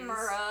 I love you,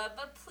 Nomura,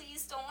 but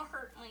please don't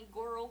hurt my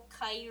girl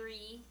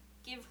Kairi.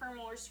 Give her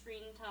more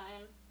screen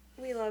time.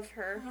 We love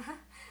her.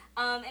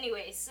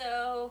 Anyway,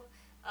 so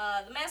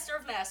the Master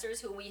of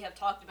Masters, who we have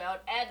talked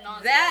about ad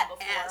nauseum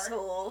before.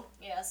 Asshole.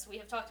 Yes, we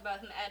have talked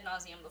about him ad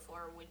nauseum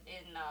before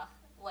in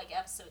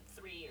episode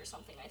 3 or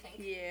something, I think.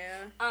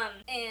 Yeah.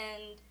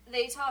 And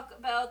they talk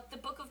about the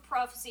Book of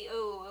Prophecy.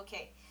 Oh,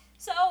 okay.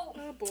 So.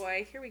 Oh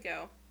boy, here we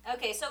go.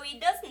 Okay, so he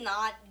does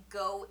not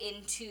go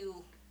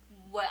into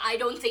what I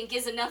don't think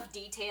is enough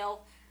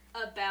detail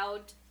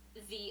about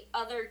the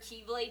other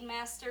Keyblade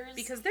Masters.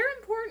 Because they're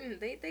important.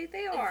 They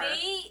are.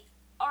 They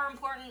are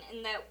important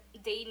in that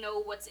they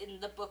know what's in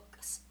the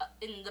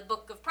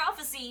book of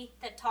prophecy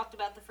that talked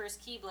about the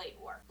first Keyblade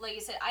War. Like I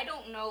said, I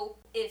don't know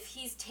if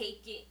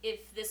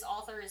this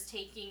author is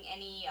taking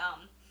any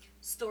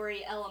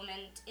story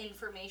element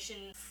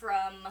information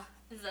from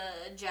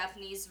the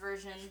Japanese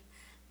version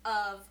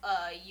of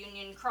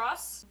Union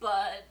Cross,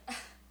 but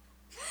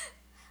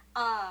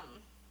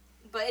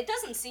but it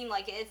doesn't seem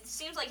like it. It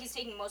seems like he's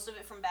taking most of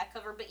it from back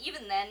cover, but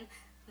even then,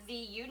 the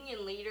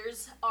Union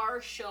leaders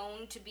are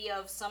shown to be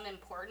of some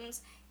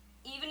importance,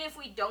 even if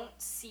we don't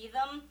see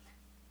them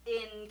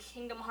in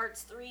Kingdom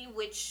Hearts 3,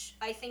 which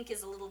I think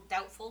is a little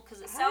doubtful,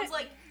 because it sounds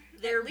like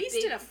they're at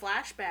least in a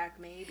flashback,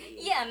 maybe.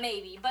 Yeah,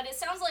 maybe, but it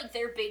sounds like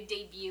their big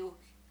debut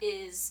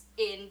is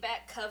in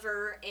back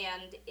cover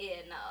and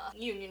in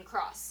Union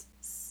Cross.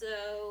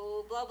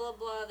 So, blah blah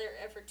blah, their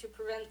effort to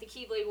prevent the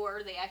Keyblade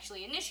War, they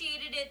actually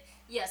initiated it,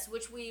 yes,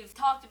 which we've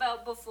talked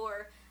about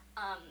before,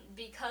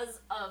 because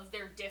of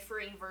their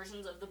differing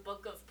versions of the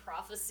Book of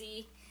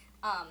Prophecy.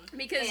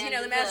 Because,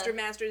 the Master of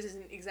Masters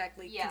isn't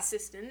exactly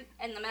consistent.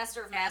 And the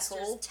Master of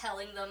Masters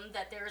telling them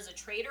that there is a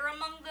traitor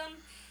among them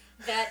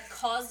that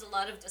caused a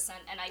lot of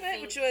dissent, and I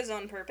think... Which was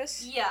on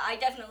purpose. Yeah, I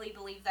definitely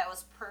believe that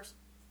was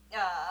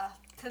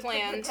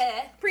planned.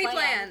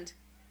 Pre-planned.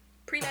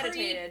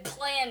 Premeditated.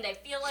 Pre-planned. I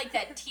feel like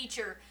that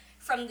teacher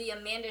from the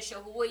Amanda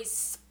Show who always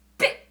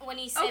spit when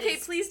he said Okay,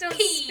 please don't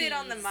spit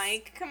on the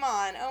mic. Come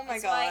on. Oh my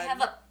god. That's why I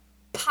have a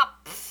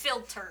pop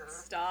filter.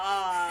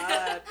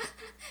 Stop.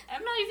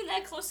 I'm not even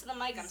that close to the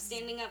mic. I'm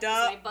standing up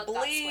because my butt got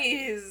sweaty.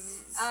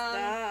 Please.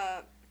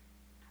 Stop.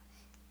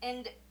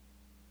 And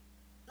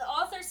the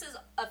author says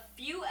a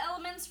few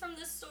elements from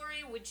this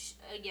story, which,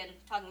 again,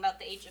 talking about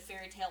the Age of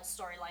Fairy Tail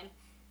storyline,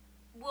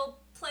 will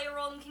play a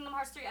role in Kingdom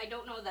Hearts 3. I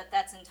don't know that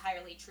that's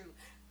entirely true.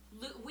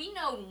 We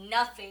know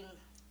nothing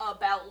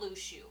about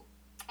Luxu.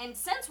 And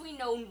since we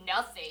know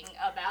nothing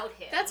about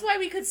him... That's why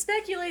we could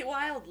speculate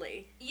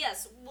wildly.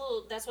 Yes,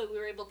 well, that's why we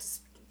were able to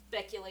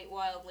speculate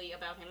wildly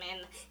about him.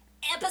 And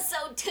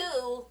episode 2,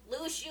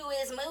 Luxu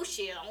is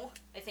Mushu.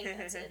 I think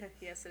that's it.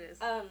 Yes, it is.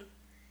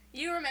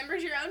 You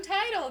remembered your own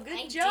title. Good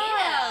I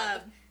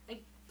job. Did. I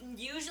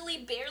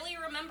usually barely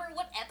remember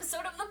what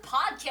episode of the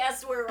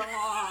podcast we're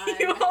on.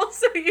 You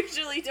also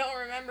usually don't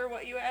remember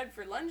what you had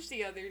for lunch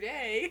the other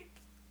day.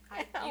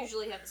 I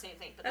usually have the same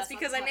thing, but that's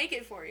because I make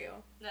it for you.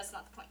 That's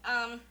not the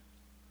point.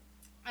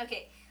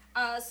 Okay.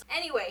 So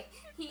anyway,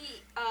 the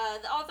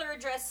author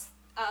addressed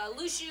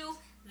Luxu,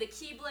 the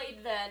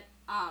Keyblade that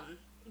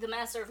the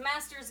Master of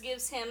Masters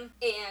gives him,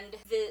 and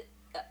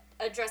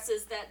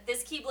addresses that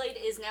this Keyblade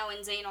is now in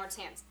Xehanort's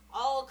hands.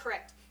 All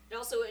correct. It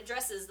also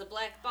addresses the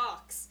black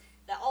box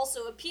that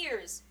also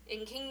appears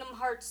in the Kingdom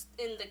Hearts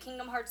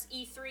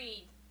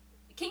E3.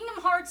 Kingdom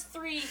Hearts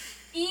 3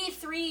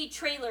 E3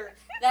 trailer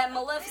that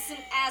Maleficent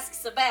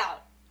asks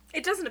about.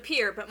 It doesn't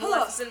appear, but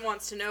Maleficent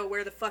wants to know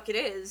where the fuck it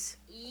is.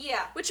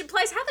 Yeah. Which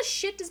implies, how the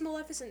shit does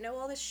Maleficent know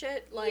all this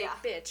shit? Like,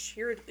 bitch,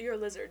 you're a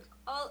lizard.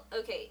 Oh,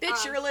 okay.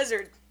 Bitch, you're a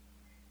lizard.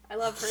 I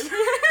love her.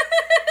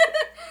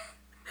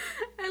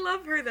 I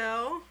love her,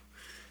 though.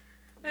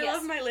 I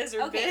love my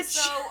lizard, bitch.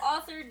 So,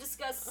 author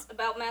discuss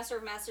about Master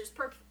of Masters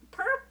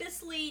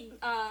purposely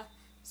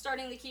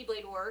starting the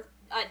Keyblade War.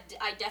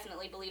 I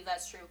definitely believe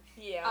that's true.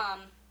 Yeah.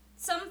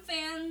 Some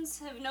fans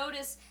have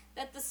noticed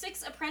that the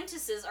 6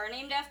 apprentices are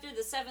named after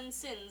the 7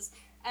 sins,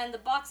 and the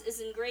box is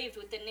engraved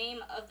with the name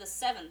of the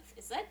 7th.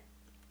 Is that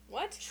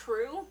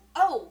true?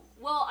 Oh,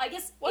 well, I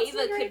guess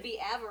Ava could be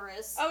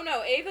Avarice. Oh,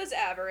 no, Ava's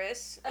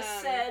Avarice.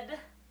 Aced.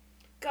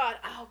 God,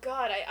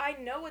 I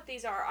know what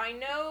these are. I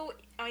know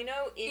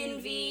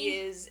Envy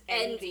is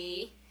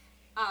Envy.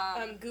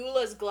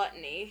 Gula's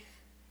Gluttony.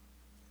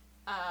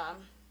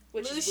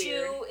 Which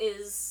Luxu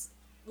is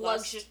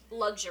weird. is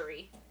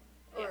luxury.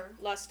 Or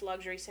lust,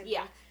 luxury, same thing.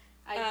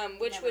 Yeah.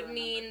 Which would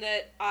mean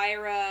that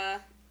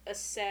Ira,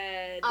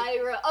 Aced...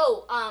 Ire,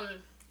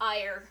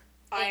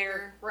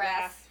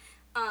 Wrath.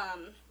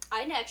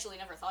 I actually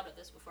never thought of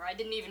this before. I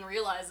didn't even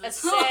realize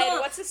this. Aced,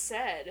 what's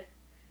Aced?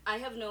 I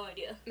have no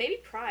idea. Maybe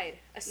pride.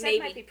 Aced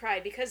might be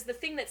pride, because the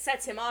thing that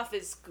sets him off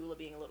is Gula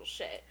being a little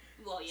shit.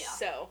 Well, yeah.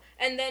 So,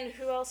 and then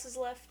who else is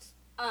left?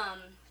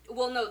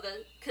 Well, no,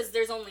 because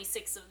there's only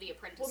 6 of the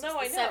apprentices.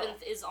 Well, no, the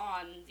 7th is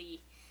on the...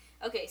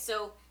 Okay,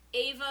 so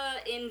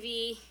Ava,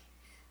 Envy,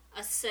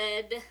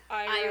 Aced,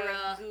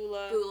 Ira,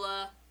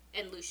 Gula,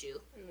 and Luxu.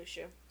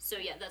 So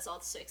yeah, that's all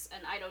 6,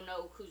 and I don't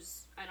know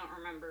I don't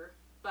remember,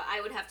 but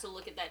I would have to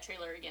look at that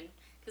trailer again,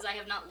 because I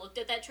have not looked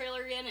at that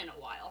trailer again in a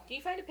while. Can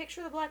you find a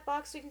picture of the black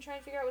box so we can try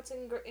and figure out what's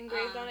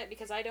engraved on it,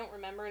 because I don't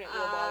remember and it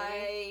will bother me.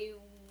 I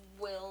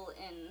will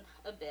in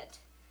a bit.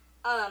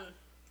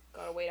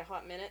 Gotta wait a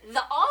hot minute.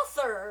 The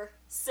author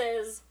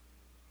says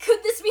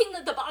Could this mean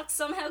that the box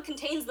somehow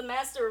contains the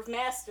Master of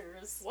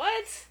Masters?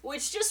 What?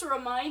 Which just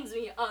reminds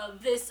me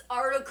of this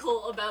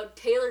article about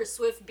Taylor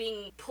Swift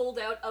being pulled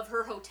out of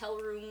her hotel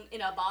room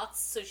in a box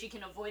so she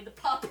can avoid the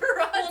paparazzi.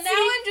 Well, now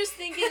I'm just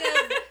thinking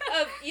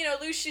of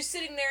Lucius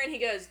sitting there and he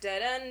goes da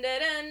dun da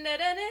dun da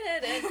dun da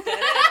dun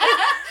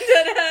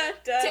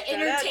to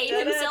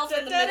entertain himself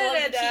in the middle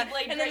of the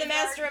Keyblade and then the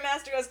graveyard.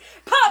 master goes,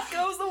 pop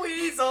goes the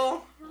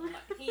weasel.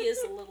 He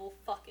is a little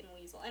fucking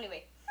weasel.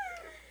 Anyway.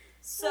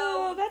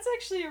 So, that's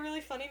actually a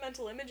really funny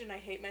mental image, and I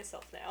hate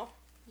myself now.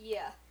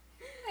 yeah.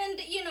 And,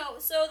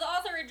 so the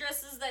author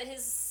addresses that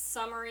his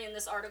summary in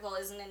this article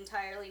isn't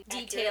entirely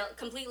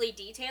completely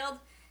detailed.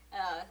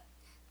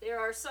 There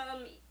are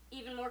some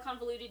even more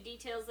convoluted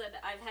details that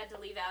I've had to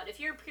leave out. If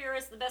you're a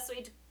purist, the best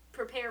way to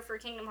prepare for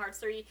Kingdom Hearts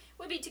 3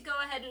 would be to go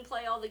ahead and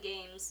play all the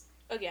games.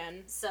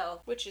 Again.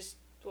 So. Which is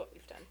what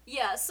we've done.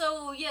 Yeah,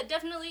 so,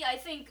 definitely, I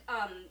think,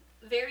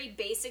 very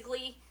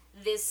basically,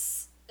 the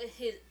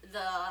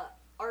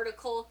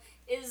article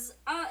is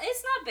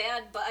it's not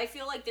bad, but I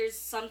feel like there's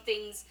some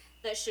things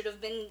that should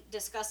have been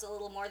discussed a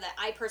little more that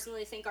I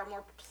personally think are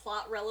more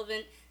plot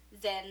relevant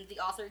than the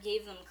author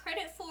gave them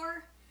credit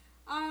for.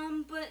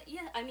 But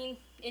yeah, I mean,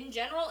 in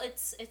general,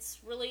 it's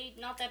really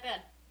not that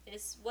bad.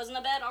 It wasn't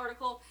a bad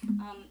article.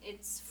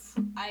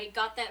 I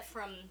got that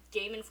from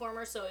Game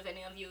Informer, so if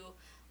any of you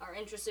are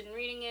interested in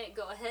reading it,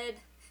 go ahead.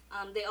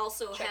 They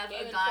also Check have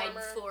Game a guide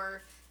Informer.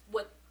 for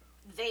what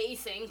they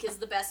think is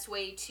the best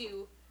way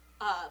to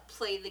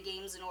play the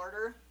games in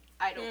order.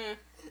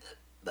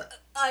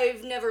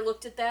 I've never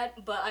looked at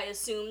that, but I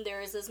assume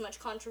there is as much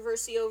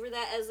controversy over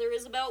that as there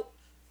is about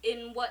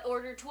in what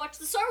order to watch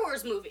the Star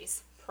Wars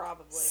movies.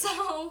 Probably.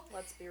 So,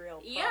 let's be real.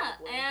 Probably. yeah,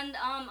 and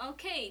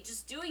okay,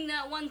 just doing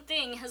that one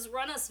thing has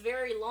run us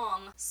very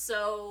long.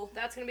 So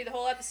that's gonna be the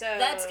whole episode.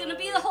 That's gonna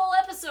be the whole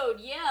episode.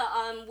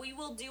 Yeah. We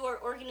will do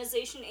our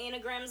organization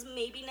anagrams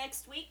maybe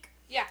next week.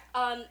 Yeah.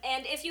 And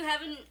if you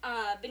haven't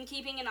been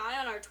keeping an eye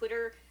on our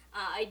Twitter,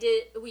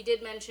 we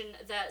did mention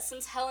that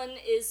since Helen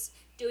is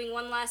doing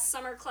one last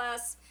summer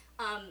class,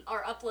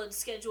 our upload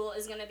schedule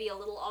is going to be a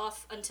little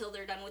off until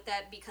they're done with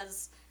that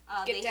because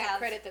they have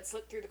credit that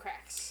slipped through the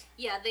cracks.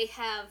 Yeah, they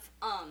have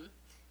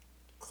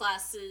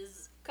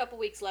classes. Couple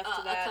weeks left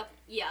of that.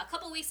 A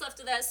couple weeks left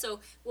of that, so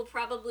we'll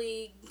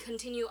probably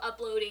continue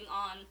uploading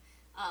on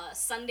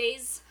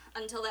Sundays.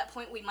 Until that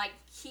point, we might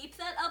keep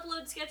that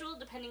upload schedule,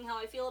 depending how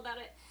I feel about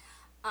it.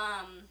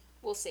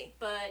 We'll see.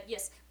 But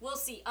yes, we'll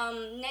see.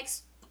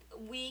 Next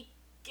week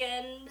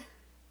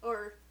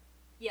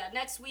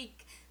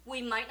we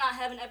might not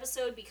have an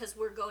episode because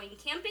we're going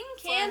camping.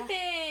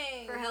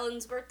 For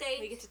Helen's birthday.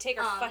 We get to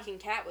take our fucking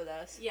cat with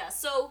us. Yeah,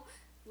 so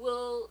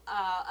we'll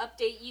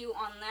update you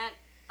on that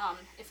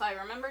if I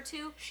remember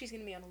to. She's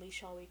gonna be on a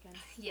leash all weekend.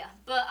 Yeah,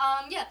 but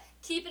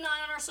keep an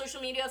eye on our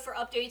social media for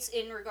updates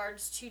in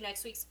regards to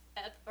next week's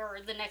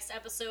the next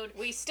episode.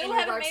 We still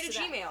haven't made a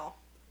Gmail.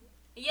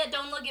 Yeah,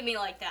 don't look at me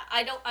like that.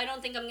 I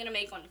don't think I'm gonna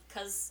make one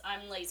because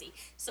I'm lazy.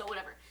 So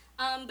whatever.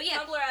 But yeah.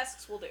 Tumblr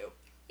asks will do.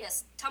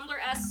 Yes, Tumblr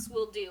asks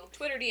will do.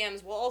 Twitter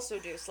DMs will also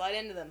do. Slide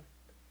into them.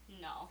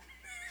 No.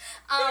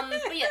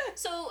 But yeah.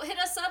 So hit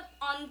us up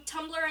on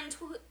Tumblr and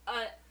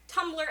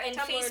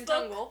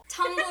Facebook.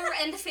 Tumblr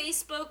and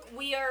Facebook.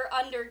 We are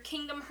under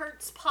Kingdom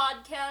Hearts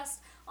Podcast.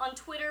 On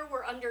Twitter,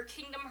 we're under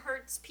Kingdom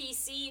Hearts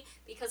PC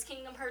because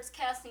Kingdom Hearts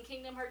Cast and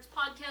Kingdom Hearts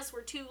Podcast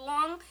were too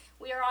long.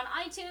 We are on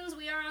iTunes.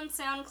 We are on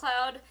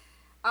SoundCloud.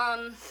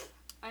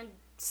 I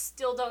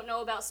still don't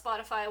know about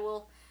Spotify.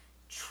 We'll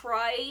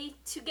try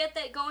to get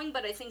that going,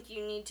 but I think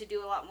you need to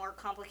do a lot more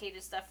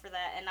complicated stuff for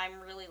that, and I'm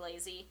really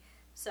lazy,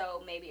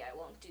 so maybe I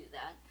won't do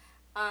that.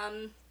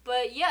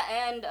 But yeah,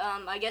 and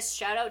I guess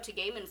shout out to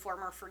Game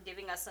Informer for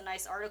giving us a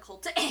nice article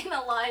to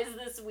analyze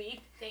this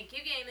week. Thank you,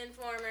 Game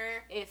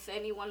Informer. If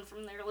anyone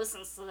from there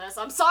listens to this,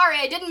 I'm sorry,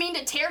 I didn't mean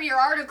to tear your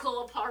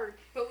article apart.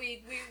 But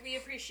we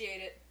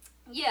appreciate it.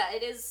 Yeah,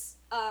 it is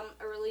a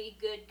really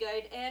good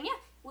guide, and yeah,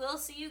 we'll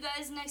see you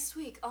guys next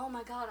week. Oh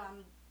my god,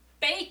 I'm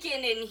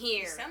baking in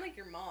here. You sound like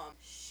your mom.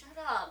 Shut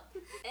up.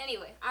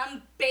 Anyway,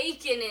 I'm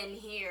baking in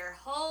here.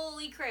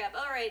 Holy crap.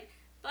 Alright,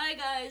 bye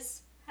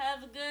guys.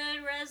 Have a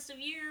good rest of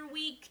your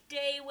week,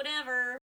 day, whatever.